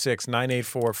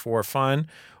 206-9844-FUN,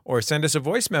 or send us a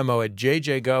voice memo at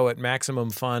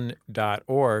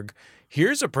jjgo@maximumfun.org.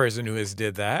 Here's a person who has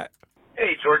did that.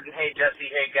 Hey, Jordan. Hey, Jesse.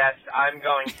 Hey, guest. I'm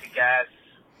going to guess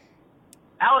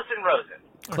Allison Rosen.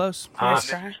 Close. This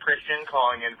is Christian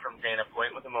calling in from Dana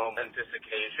Point with a momentous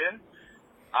occasion.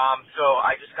 So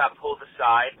I just got pulled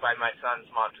aside by my son's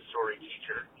Montessori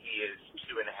teacher. He is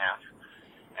 2.5.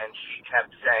 And she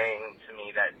kept saying to me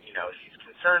that, she's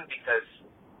concerned because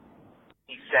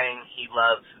he's saying he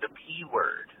loves the P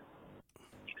word.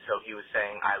 So he was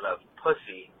saying, I love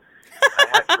pussy. I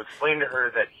had to explain to her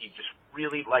that he just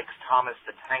really likes Thomas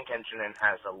the Tank Engine and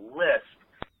has a lisp.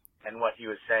 And what he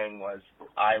was saying was,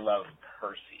 I love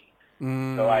Percy.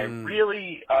 So I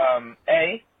really, am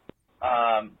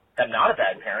not a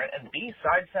bad parent, and B,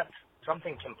 sidestepped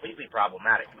something completely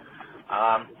problematic.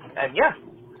 And yeah,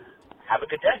 have a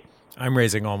good day. I'm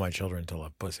raising all my children to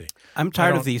love pussy. I'm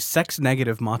tired of these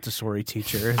sex-negative Montessori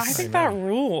teachers. I think that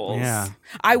rules. Yeah.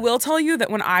 I will tell you that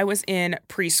when I was in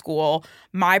preschool,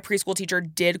 my preschool teacher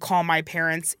did call my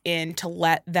parents in to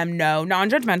let them know,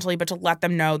 non-judgmentally, but to let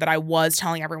them know that I was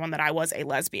telling everyone that I was a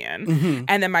lesbian.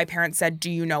 And then my parents said,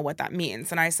 do you know what that means?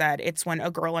 And I said, it's when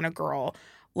a girl and a girl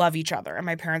love each other. And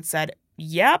my parents said,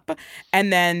 yep.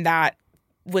 And then that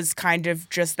was kind of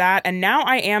just that. And now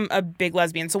I am a big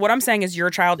lesbian. So what I'm saying is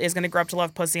your child is going to grow up to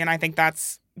love pussy. And I think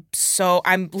that's so,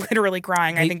 I'm literally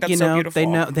crying. I think that's so beautiful. They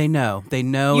know. You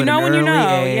know You at know an when you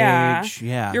early know, age.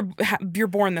 yeah. You're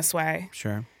born this way.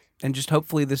 Sure. And just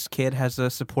hopefully this kid has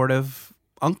a supportive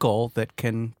uncle that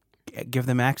can give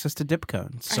them access to dip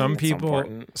cones. Some think it's so people,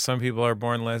 important. some people are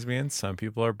born lesbians. Some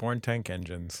people are born tank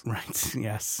engines. Right.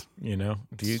 Yes. You know,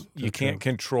 you true. can't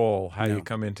control how No. you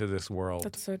come into this world.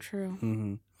 That's so true.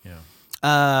 Mm-hmm.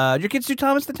 Yeah. Your kids do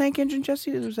Thomas the Tank Engine,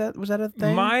 Jesse? Was that a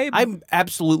thing? I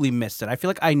absolutely missed it. I feel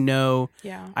like I know.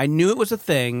 Yeah. I knew it was a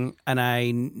thing, and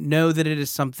I know that it is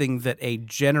something that a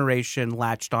generation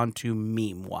latched onto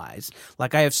meme-wise.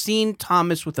 Like I have seen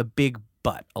Thomas with a big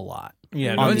butt a lot.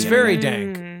 Yeah, on no, the it's very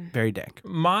internet. dank. Very dank.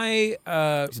 My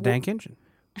It's a dank engine.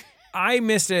 I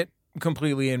missed it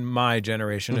completely in my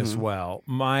generation as well.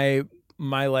 My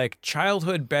like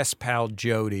childhood best pal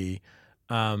Jody,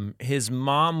 his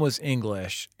mom was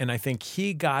English, and I think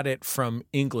he got it from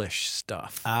English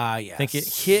stuff. Ah, yes. I think it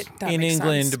hit That in makes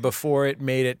England sense. before it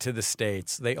made it to the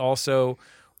States. They also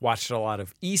watched a lot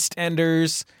of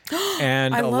EastEnders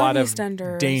and I a love lot of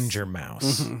EastEnders. Danger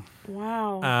Mouse.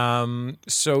 Wow.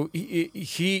 So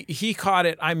he caught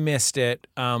it. I missed it.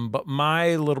 But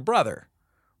my little brother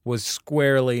was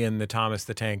squarely in the Thomas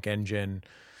the Tank Engine.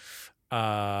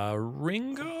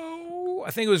 Ringo, I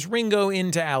think it was Ringo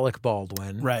into Alec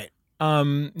Baldwin. Right.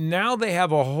 Now they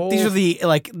have a whole. These are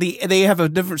they have a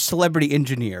different celebrity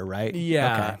engineer, right?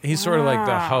 Yeah, Okay. he's sort of like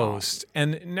the host,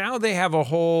 and now they have a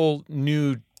whole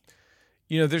new.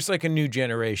 There's like a new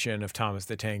generation of Thomas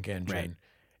the Tank Engine, Right.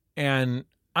 And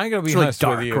I'm gonna be It's really honest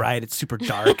dark, with you, right? It's super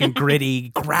dark and gritty,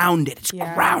 grounded. It's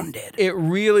grounded. It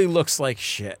really looks like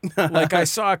shit. Like I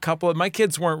saw a couple of my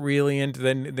kids weren't really into.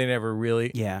 They never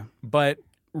really. Yeah. But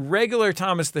regular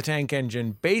Thomas the Tank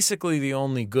Engine, basically the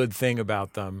only good thing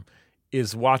about them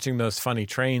is watching those funny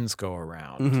trains go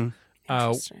around.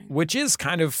 Which is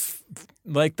kind of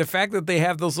like the fact that they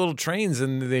have those little trains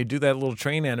and they do that little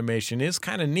train animation is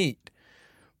kind of neat.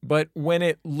 But when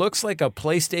it looks like a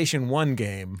PlayStation 1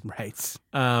 game, Right.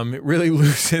 it really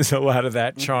loses a lot of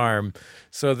that charm.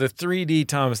 So the 3D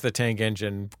Thomas the Tank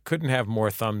Engine couldn't have more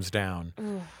thumbs down.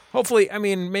 Hopefully, I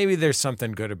mean, maybe there's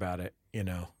something good about it,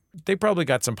 They probably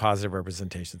got some positive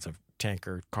representations of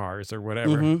tanker cars or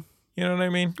whatever. Mhm. You know what I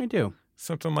mean? I do.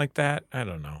 Something like that. I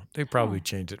don't know. They probably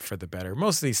changed it for the better.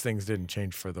 Most of these things didn't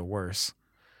change for the worse.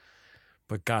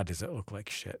 But God, does it look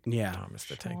like shit. Yeah. Thomas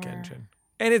the Tank Engine.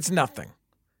 And it's nothing.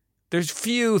 There's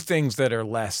few things that are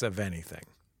less of anything.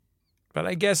 But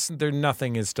I guess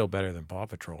nothing is still better than Paw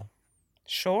Patrol.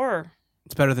 Sure.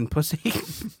 It's better than Pussy.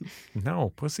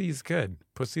 No, Pussy is good.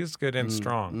 Pussy is good and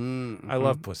strong. I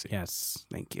love Pussy. Yes.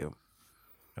 Thank you.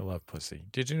 I love Pussy.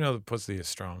 Did you know that Pussy is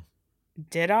strong?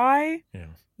 Did I? Yeah.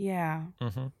 Yeah.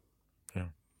 Mm-hmm. Yeah.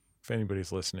 If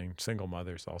anybody's listening, single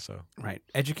mothers also. Right.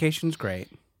 Education's great.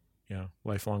 Yeah.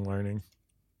 Lifelong learning.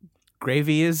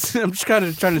 Gravy is. I'm just kind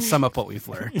of trying to sum up what we've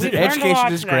learned. We've learned a Education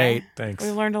lot is today. great. Thanks.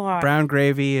 We learned a lot. Brown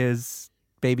gravy is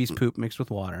baby's poop mixed with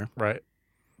water. Right.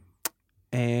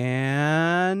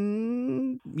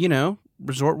 And,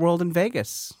 Resort World in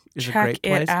Vegas is a Check great it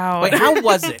place. out. Wait, how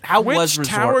was it? How Which was Resort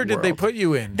tower did World? they put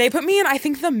you in? They put me in, I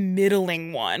think, the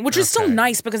middling one, which is still Okay.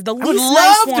 nice because the I least would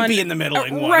nice love one to be in the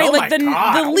middling one. Right, Oh like my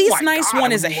God. the least Oh my nice God,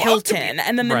 one I is a would love to be- Hilton,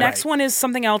 and then the Right. next one is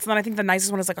something else, and then I think the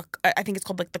nicest one is I think it's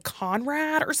called like the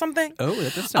Conrad or something. Oh,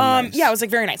 that does sound nice. Yeah, it was like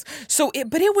very nice. So,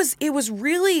 it was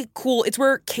really cool. It's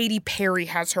where Katy Perry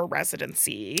has her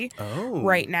residency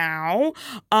right now,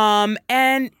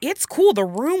 and it's cool. The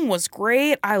room was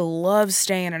great. I love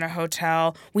staying in a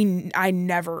hotel. I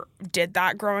never did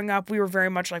that growing up. We were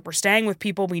very much like we're staying with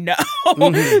people we know.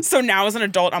 So now as an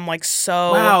adult, I'm like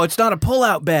so. Wow, it's not a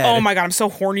pull-out bed. Oh my God, I'm so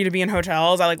horny to be in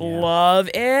hotels. I love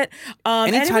it.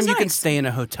 And it Anytime was you can nice. stay in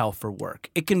a hotel for work,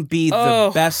 it can be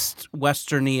the best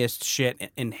westerniest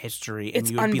shit in history, and It's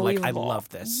you would be like, I unbelievable. love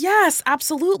this. Yes,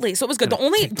 absolutely. So it was good. The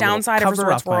only Take the little downside of cover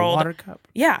Resorts off my World, water cup.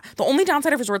 yeah, the only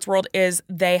downside of Resorts World is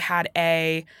they had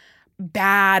a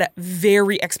bad,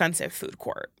 very expensive food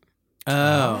court.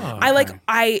 Oh,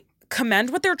 I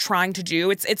commend what they're trying to do.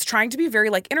 It's trying to be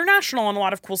very like international and a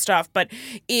lot of cool stuff, but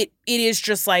it is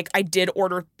just like I did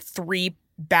order 3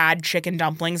 bad chicken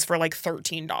dumplings for like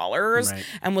 $13 Right.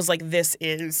 and was like, this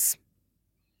is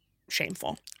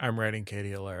shameful. I'm writing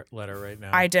Katie a letter right now.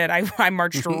 I did. I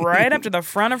marched right up to the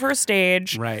front of her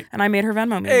stage, Right. and I made her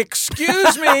Venmo me.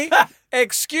 Excuse me.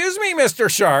 Excuse me, Mr.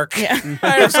 Shark. Yeah.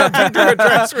 I have something to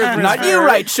address with Miss not you, Myrick.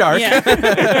 right, Shark. Yeah.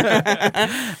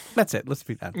 That's it. Let's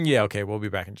be done. Yeah, okay. We'll be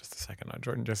back in just a second on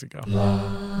Jordan Jesse Go.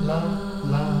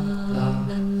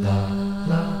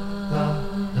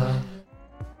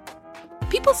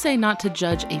 People say not to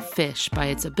judge a fish by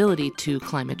its ability to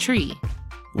climb a tree.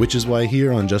 Which is why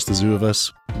here on Just the Zoo of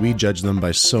Us, we judge them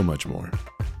by so much more.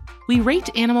 We rate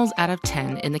animals out of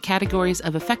 10 in the categories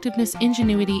of effectiveness,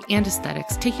 ingenuity, and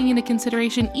aesthetics, taking into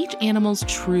consideration each animal's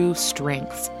true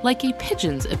strengths, like a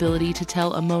pigeon's ability to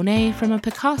tell a Monet from a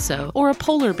Picasso, or a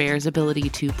polar bear's ability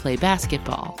to play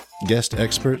basketball. Guest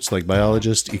experts like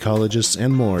biologists, ecologists,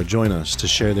 and more join us to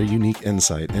share their unique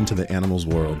insight into the animal's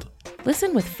world.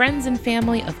 Listen with friends and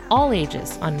family of all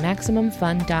ages on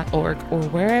MaximumFun.org or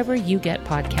wherever you get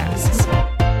podcasts.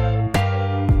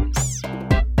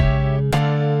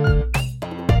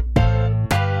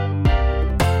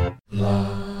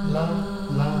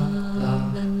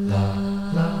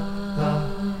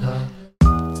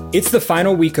 It's the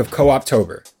final week of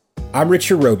Co-Optober. I'm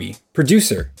Richard Roby,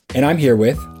 producer, and I'm here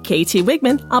with Katie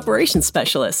Wigman, Operations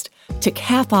Specialist. To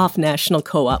cap off National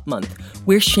Co-op Month,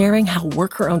 we're sharing how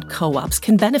worker-owned co-ops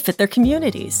can benefit their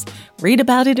communities. Read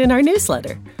about it in our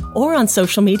newsletter or on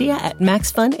social media at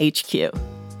MaxFunHQ.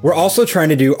 We're also trying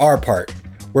to do our part.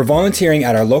 We're volunteering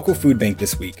at our local food bank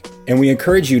this week, and we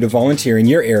encourage you to volunteer in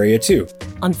your area too.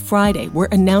 On Friday, we're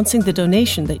announcing the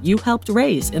donation that you helped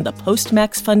raise in the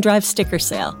Post-Max Fund Drive sticker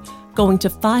sale, going to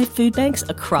 5 food banks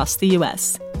across the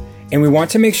U.S. And we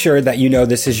want to make sure that you know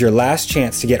this is your last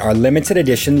chance to get our limited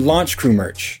edition Launch Crew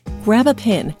merch. Grab a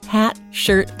pin, hat,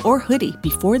 shirt, or hoodie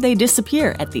before they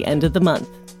disappear at the end of the month.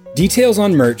 Details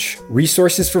on merch,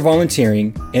 resources for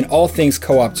volunteering, and all things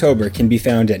Co-Optober can be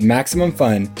found at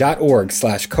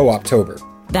MaximumFun.org/Co-Optober.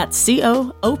 That's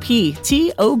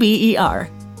COOPTOBER.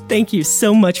 Thank you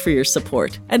so much for your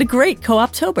support and a great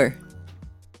Co-Optober.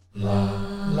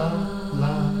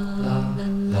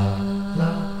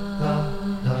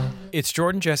 It's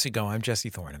Jordan Jesse Go. I'm Jesse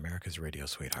Thorne, America's radio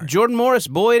sweetheart. Jordan Morris,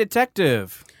 boy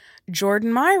detective.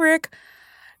 Jordan Myrick,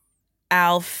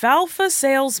 alfalfa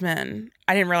salesman.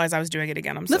 I didn't realize I was doing it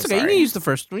again. I'm so That's okay. sorry. You can use the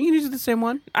first one. You can use the same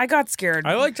one. I got scared.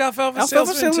 I liked alfalfa Alfalfa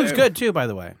salesman salesman's too. good too, by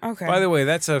the way. Okay. By the way,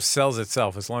 that stuff sells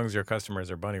itself as long as your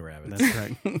customers are bunny rabbits. That's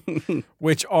right.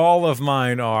 Which all of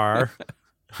mine are.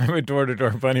 I'm a door-to-door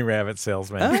bunny rabbit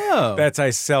salesman. Oh. That's I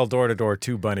sell door-to-door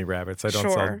to bunny rabbits. I don't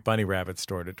sell Sure. bunny rabbits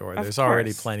door-to-door. Of There's already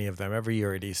course. plenty of them. Every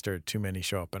year at Easter, too many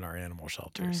show up in our animal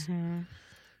shelters. Mm-hmm.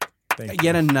 Thank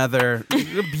Yet you. another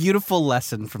beautiful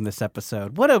lesson from this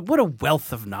episode. What a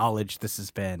wealth of knowledge this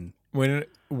has been. When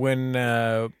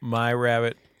my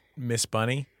rabbit, Miss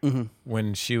Bunny,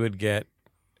 when she would get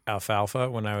alfalfa,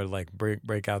 when I would like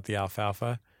break out the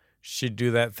alfalfa, she'd do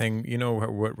that thing, you know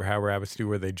how rabbits do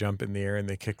where they jump in the air and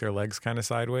they kick their legs kind of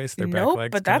sideways, their back Nope,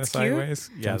 legs but kind of that's cute. sideways.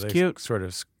 Yeah, Sounds they cute. sort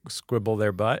of squibble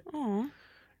their butt. Aw,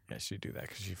 Yeah, she'd do that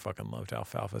because she fucking loved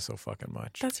alfalfa so fucking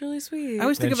much. that's really sweet. I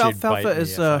always think Then of she'd bite alfalfa me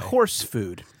as if I- horse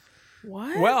food.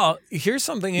 What? Well, here's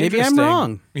something Maybe interesting. I'm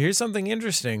wrong. Here's something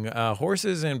interesting.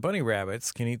 Horses and bunny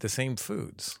rabbits can eat the same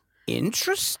foods.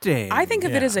 Interesting. I think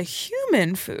of it Yeah. as a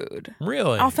human food.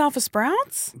 Really? Alfalfa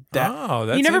sprouts? Oh,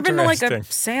 that's You never been to like interesting. a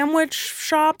sandwich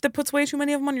shop that puts way too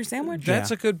many of them on your sandwich?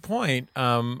 That's a good point.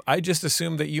 I just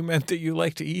assumed that you meant that you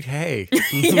like to eat hay.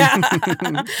 Yeah.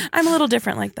 I'm a little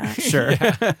different like that. Sure.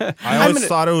 I always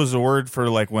thought it was a word for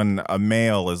like when a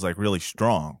male is like really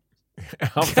strong.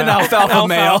 An alfalfa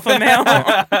male. Alfalfa male.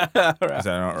 Is that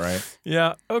not right?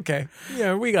 Yeah. Okay.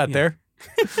 Yeah, we got there.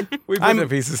 We put the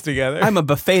pieces together. I'm a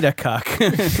buffeta cuck.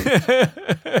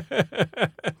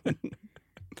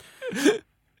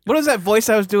 What was that voice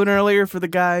I was doing earlier for the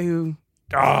guy who...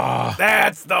 Oh,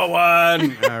 That's the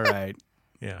one. All right.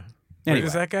 yeah. Anyway. What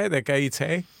is that guy? That guy eats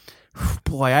hay?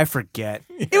 Boy, I forget.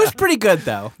 It was pretty good,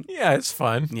 though. Yeah, it's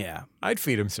fun. Yeah. I'd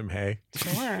feed him some hay.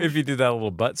 Sure. If you did that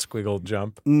little butt squiggle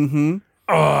jump. Mm-hmm.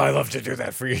 Oh, I love to do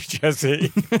that for you,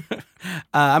 Jesse.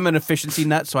 I'm an efficiency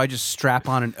nut, so I just strap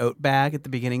on an oat bag at the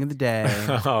beginning of the day,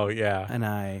 Oh, yeah. and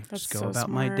I That's just go so about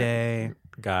my smart. day.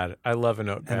 God, I love an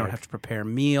oat I bag. don't have to prepare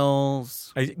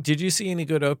meals. Did you see any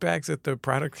good oat bags at the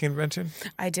product convention?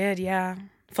 I did, yeah.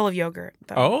 Full of yogurt.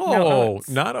 Though. Oh, No oats.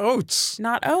 not oats.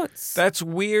 Not oats. That's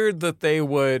weird that they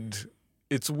would.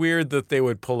 It's weird that they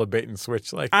would pull a bait and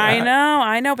switch like that.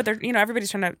 I know, but they're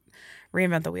everybody's trying to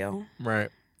reinvent the wheel. Right.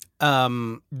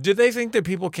 Do they think that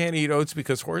people can't eat oats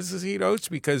because horses eat oats?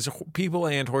 Because people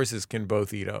and horses can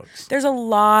both eat oats. There's a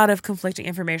lot of conflicting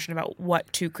information about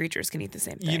what two creatures can eat the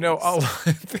same thing. You know,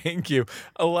 thank you.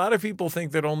 A lot of people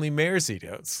think that only mares eat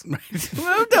oats.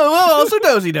 Well, also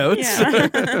dozy notes.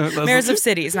 Yeah. Mares of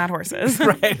cities, not horses.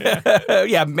 Right.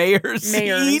 Yeah, mayors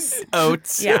Mayors. eat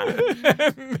oats. Yeah.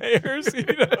 Mares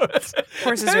eat oats.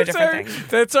 Horses are a different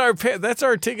thing. That's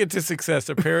our ticket to success.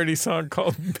 A parody song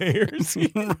called "Mares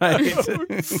Eat." Right.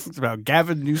 It's about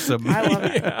Gavin Newsom. I love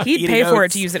it. He'd Eating pay for it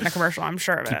oats. to use it in a commercial, I'm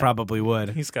sure of He it. probably would.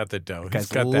 He's got the dough. He's Guy's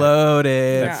got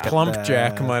loaded. that He's got plump the-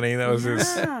 jack money. That was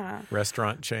his Yeah.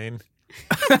 restaurant chain.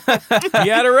 He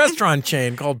had a restaurant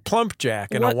chain called Plump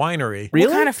Jack and What- a winery. Really?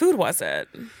 What kind of food was it?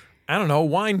 I don't know,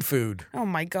 wine food. Oh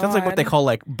my god. Sounds like what they call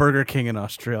like Burger King in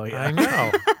Australia. I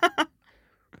know.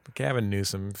 Gavin knew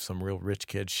some real rich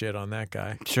kid shit on that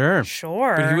guy. Sure.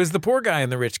 Sure. But he was the poor guy in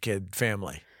the rich kid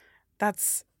family.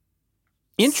 That's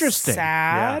Interesting.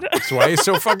 sad. That's why he's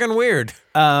so fucking weird.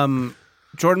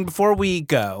 Jordan, before we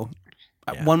go,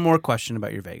 Yeah. one more question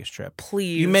about your Vegas trip.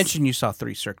 Please. You mentioned you saw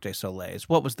 3 Cirque du Soleils.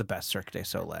 What was the best Cirque du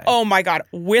Soleil? Oh my god,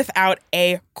 without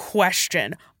a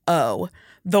question. Oh,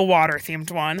 the water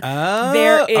themed one.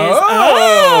 There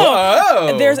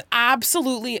is there's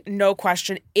absolutely no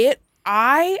question.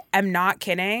 I am not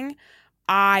kidding.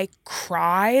 I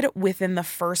cried within the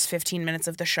first 15 minutes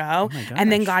of the show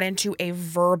and then got into a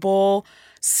verbal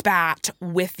spat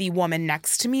with the woman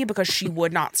next to me because she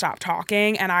would not stop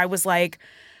talking. And I was like,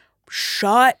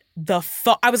 shut the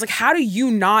fuck. I was like, how do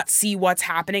you not see what's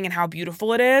happening and how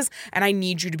beautiful it is? And I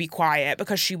need you to be quiet,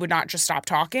 because she would not just stop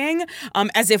talking,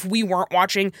 as if we weren't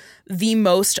watching the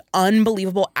most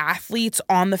unbelievable athletes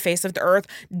on the face of the earth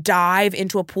dive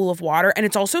into a pool of water. And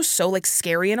it's also so like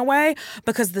scary in a way,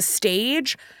 because the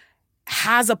stage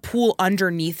has a pool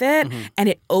underneath it and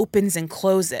it opens and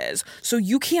closes. So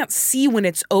you can't see when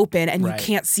it's open and you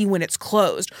can't see when it's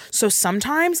closed. So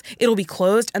sometimes it'll be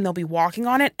closed and they'll be walking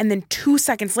on it, and then 2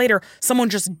 seconds later, someone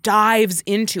just dives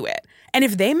into it. And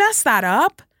if they mess that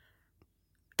up,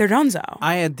 they're donezo.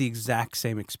 I had the exact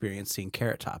same experience seeing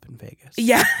Carrot Top in Vegas.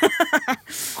 Yeah.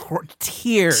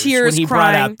 Tears when crying, he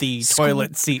brought out the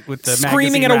toilet seat with the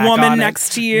screaming magazine at a rack woman on it.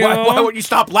 next to you. Why would you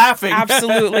stop laughing?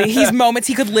 Absolutely. He's moments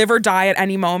he could live or die at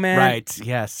any moment. Right.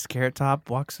 Yes. Carrot Top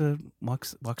walks the I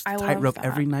love tightrope that.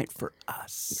 every night for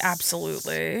us.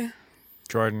 Absolutely.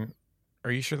 Jordan,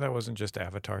 are you sure that wasn't just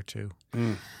Avatar 2?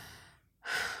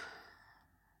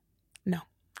 No.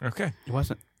 Okay. It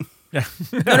wasn't. Yeah.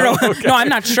 No, I'm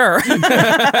not sure.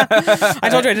 I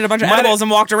told you I did a bunch of edibles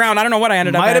and walked around. I don't know what I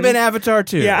ended up in. Might have been Avatar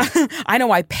 2. Yeah. I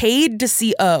know I paid to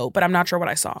see O, but I'm not sure what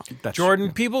I saw.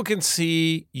 Jordan, people can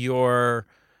see your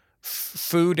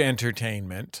food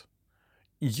entertainment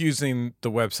using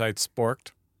the website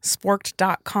Sporked.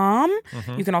 Sporked.com.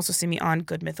 You can also see me on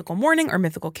Good Mythical Morning or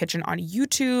Mythical Kitchen on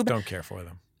YouTube. Don't care for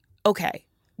them. Okay.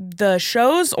 The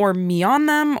shows or me on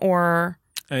them or...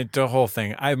 The whole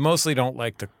thing. I mostly don't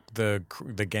like the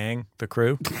gang, the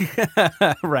crew.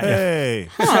 Right. Hey.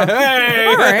 Hey.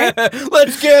 All right.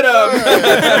 Let's get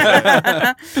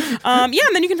them. And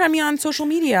then you can find me on social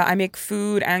media. I make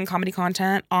food and comedy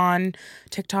content on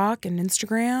TikTok and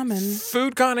Instagram and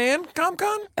FoodCon and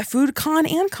ComCon?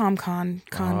 FoodCon and ComCon.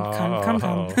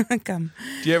 Come.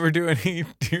 Do you ever do any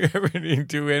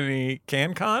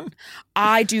CanCon?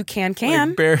 I do can.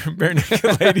 Like bare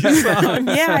naked ladies song?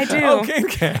 Yeah, I do. Oh,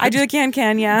 can. I do the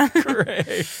can, yeah. Great.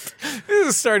 This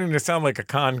is starting to sound like a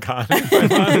con, if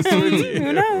I'm honest with you.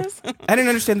 Who knows? I didn't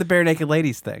understand the bare naked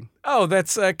ladies thing. Oh,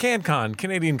 that's CanCon,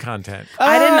 Canadian content.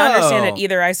 I didn't understand it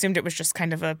either. I assumed it was just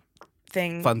kind of a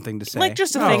thing. Fun thing to say. Like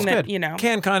just a thing that, you know.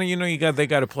 CanCon, they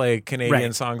got to play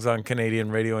Canadian songs on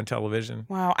Canadian radio and television.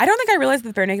 Wow. I don't think I realized that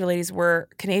the Bare Naked Ladies were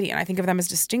Canadian. I think of them as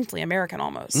distinctly American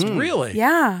almost. Really?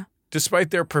 Yeah.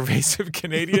 Despite their pervasive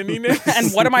Canadianiness?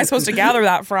 And what am I supposed to gather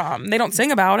that from? They don't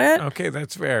sing about it. Okay,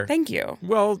 that's fair. Thank you.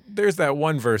 Well, there's that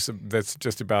one verse that's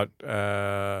just about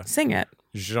sing it.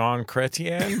 Jean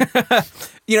Chrétien.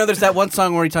 There's that one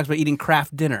song where he talks about eating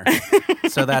Kraft dinner.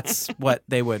 So that's what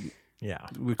they would. Yeah.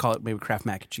 We call it maybe Kraft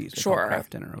mac and cheese. They Sure. call it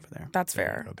Kraft dinner over there. That's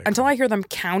fair. Until I hear them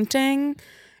counting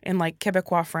in like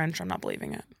Quebecois French, I'm not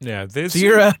believing it. Yeah. So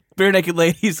you're Bare Naked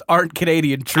Ladies aren't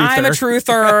Canadian truther. I'm a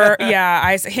truther.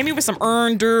 Yeah. Hit me with some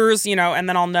earnders, and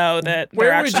then I'll know that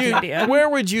they're actually Canadian. Where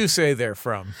would you say they're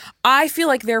from? I feel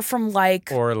like they're from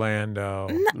like Orlando.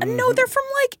 No, they're from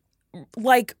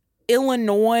like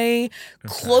Illinois,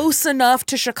 close enough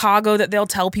to Chicago that they'll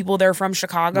tell people they're from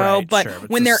Chicago, Right, but sure, but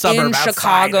when it's they're a suburb in outside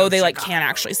Chicago, of they Chicago. can't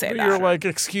actually say that. You're like,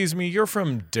 excuse me, you're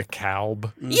from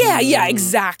DeKalb. Yeah,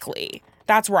 exactly.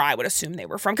 That's where I would assume they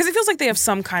were from because it feels like they have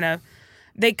some kind of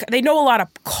they know a lot of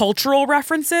cultural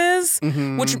references,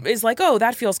 which is like, oh,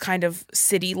 that feels kind of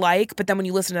city-like, but then when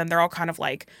you listen to them, they're all kind of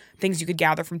like things you could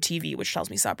gather from TV, which tells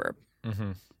me suburb.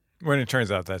 When it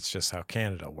turns out that's just how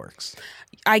Canada works.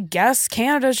 I guess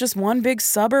Canada is just one big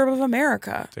suburb of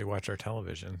America. They watch our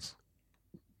televisions.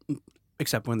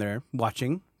 Except when they're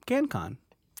watching CanCon.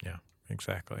 Yeah,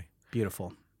 exactly.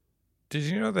 Beautiful. Did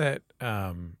you know that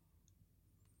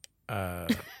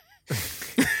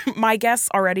My guess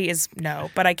already is no,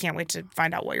 but I can't wait to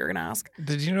find out what you're going to ask.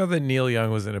 Did you know that Neil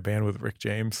Young was in a band with Rick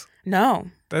James? No.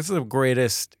 That's the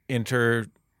greatest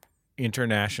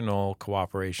international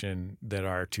cooperation that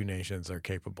our two nations are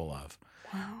capable of.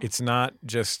 Wow. It's not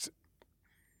just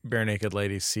Bare Naked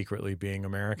Ladies secretly being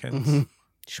Americans.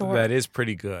 Sure. That is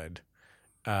pretty good.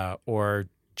 Or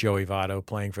Joey Votto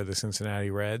playing for the Cincinnati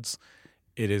Reds.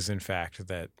 It is, in fact,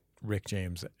 that Rick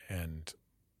James and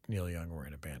Neil Young were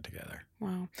in a band together.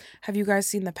 Wow. Have you guys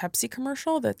seen the Pepsi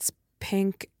commercial that's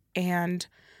Pink and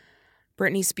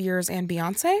Britney Spears and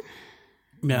Beyonce?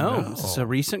 No. Is this a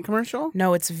recent commercial?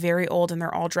 No, it's very old and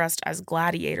they're all dressed as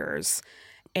gladiators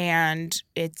and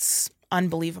it's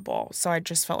unbelievable. So I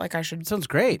just felt like I should Sounds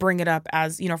great. bring it up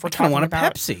as, if we're I talking want a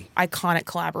about Pepsi. iconic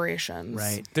collaborations.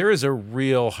 Right. There is a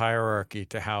real hierarchy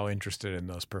to how interested in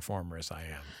those performers I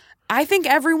am. I think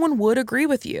everyone would agree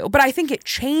with you, but I think it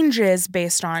changes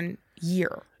based on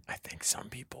year. I think some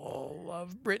people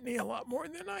love Britney a lot more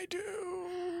than I do.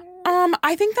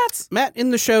 I think that's Matt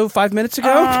in the show 5 minutes ago.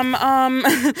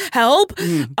 help.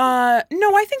 No,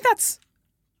 I think it's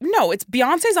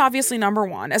Beyonce's obviously number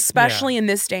one, especially in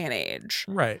this day and age.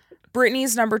 Right.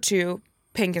 Britney's number two,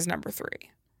 Pink is number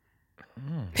three.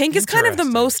 Pink is kind of the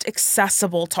Interesting. most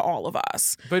accessible to all of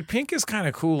us. But pink is kind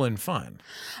of cool and fun.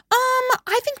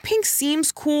 I think Pink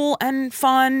seems cool and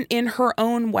fun in her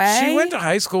own way. She went to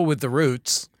high school with the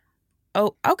Roots.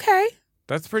 Oh, okay.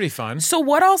 That's pretty fun. So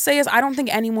what I'll say is I don't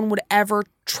think anyone would ever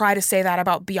try to say that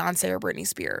about Beyonce or Britney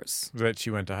Spears. That she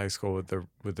went to high school with the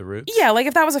Roots? Yeah, like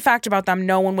if that was a fact about them,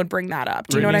 no one would bring that up.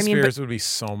 Do you know what I mean? Britney Spears would be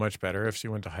so much better if she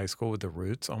went to high school with the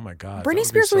Roots. Oh my God. Britney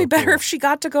Spears would be better if she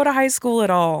got to go to high school at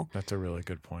all. That's a really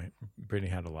good point. Britney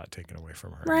had a lot taken away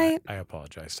from her. Right. I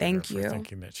apologize to Thank her you. for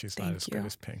thinking that she's not as good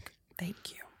as Pink.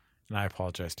 Thank you. And I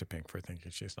apologize to Pink for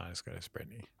thinking she's not as good as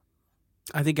Britney.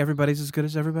 I think everybody's as good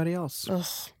as everybody else. Ugh.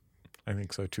 I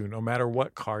think so too, no matter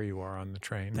what car you are on the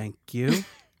train. Thank you.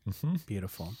 Mm-hmm.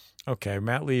 Beautiful. Okay,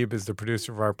 Matt Lieb is the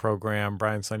producer of our program.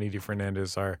 Brian Sunny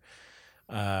Fernandez, our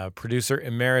producer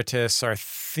emeritus. Our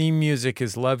theme music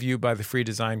is Love You by The Free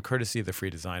Design, courtesy of The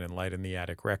Free Design and Light in the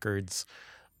Attic Records.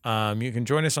 You can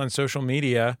join us on social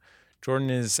media.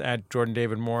 Jordan is at Jordan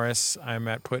David Morris. I'm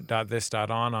at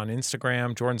put.this.on on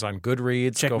Instagram. Jordan's on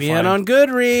Goodreads. Check me out on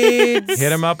Goodreads.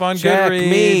 Hit him up on Check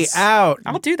Goodreads. me out.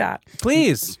 I'll do that.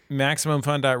 Please.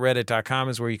 MaximumFun.reddit.com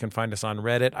is where you can find us on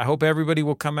Reddit. I hope everybody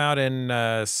will come out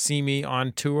and see me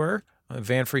on tour.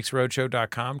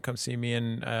 VanFreaksRoadshow.com. Come see me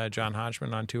and John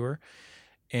Hodgman on tour.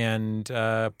 And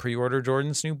pre-order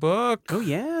Jordan's new book. Oh,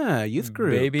 yeah. Youth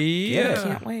Group. Baby. Yeah. I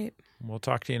can't wait. We'll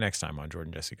talk to you next time on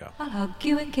Jordan Jesse Go. I'll hug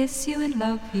you and kiss you and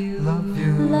love you. Love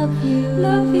you. Love you.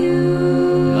 Love you.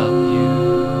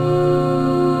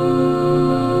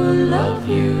 Love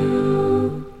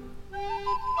you.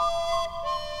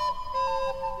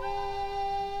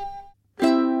 Love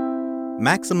you.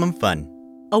 Maximum Fun.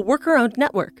 A worker-owned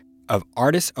network of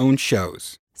artist-owned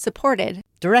shows. Supported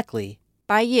Directly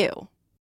by you.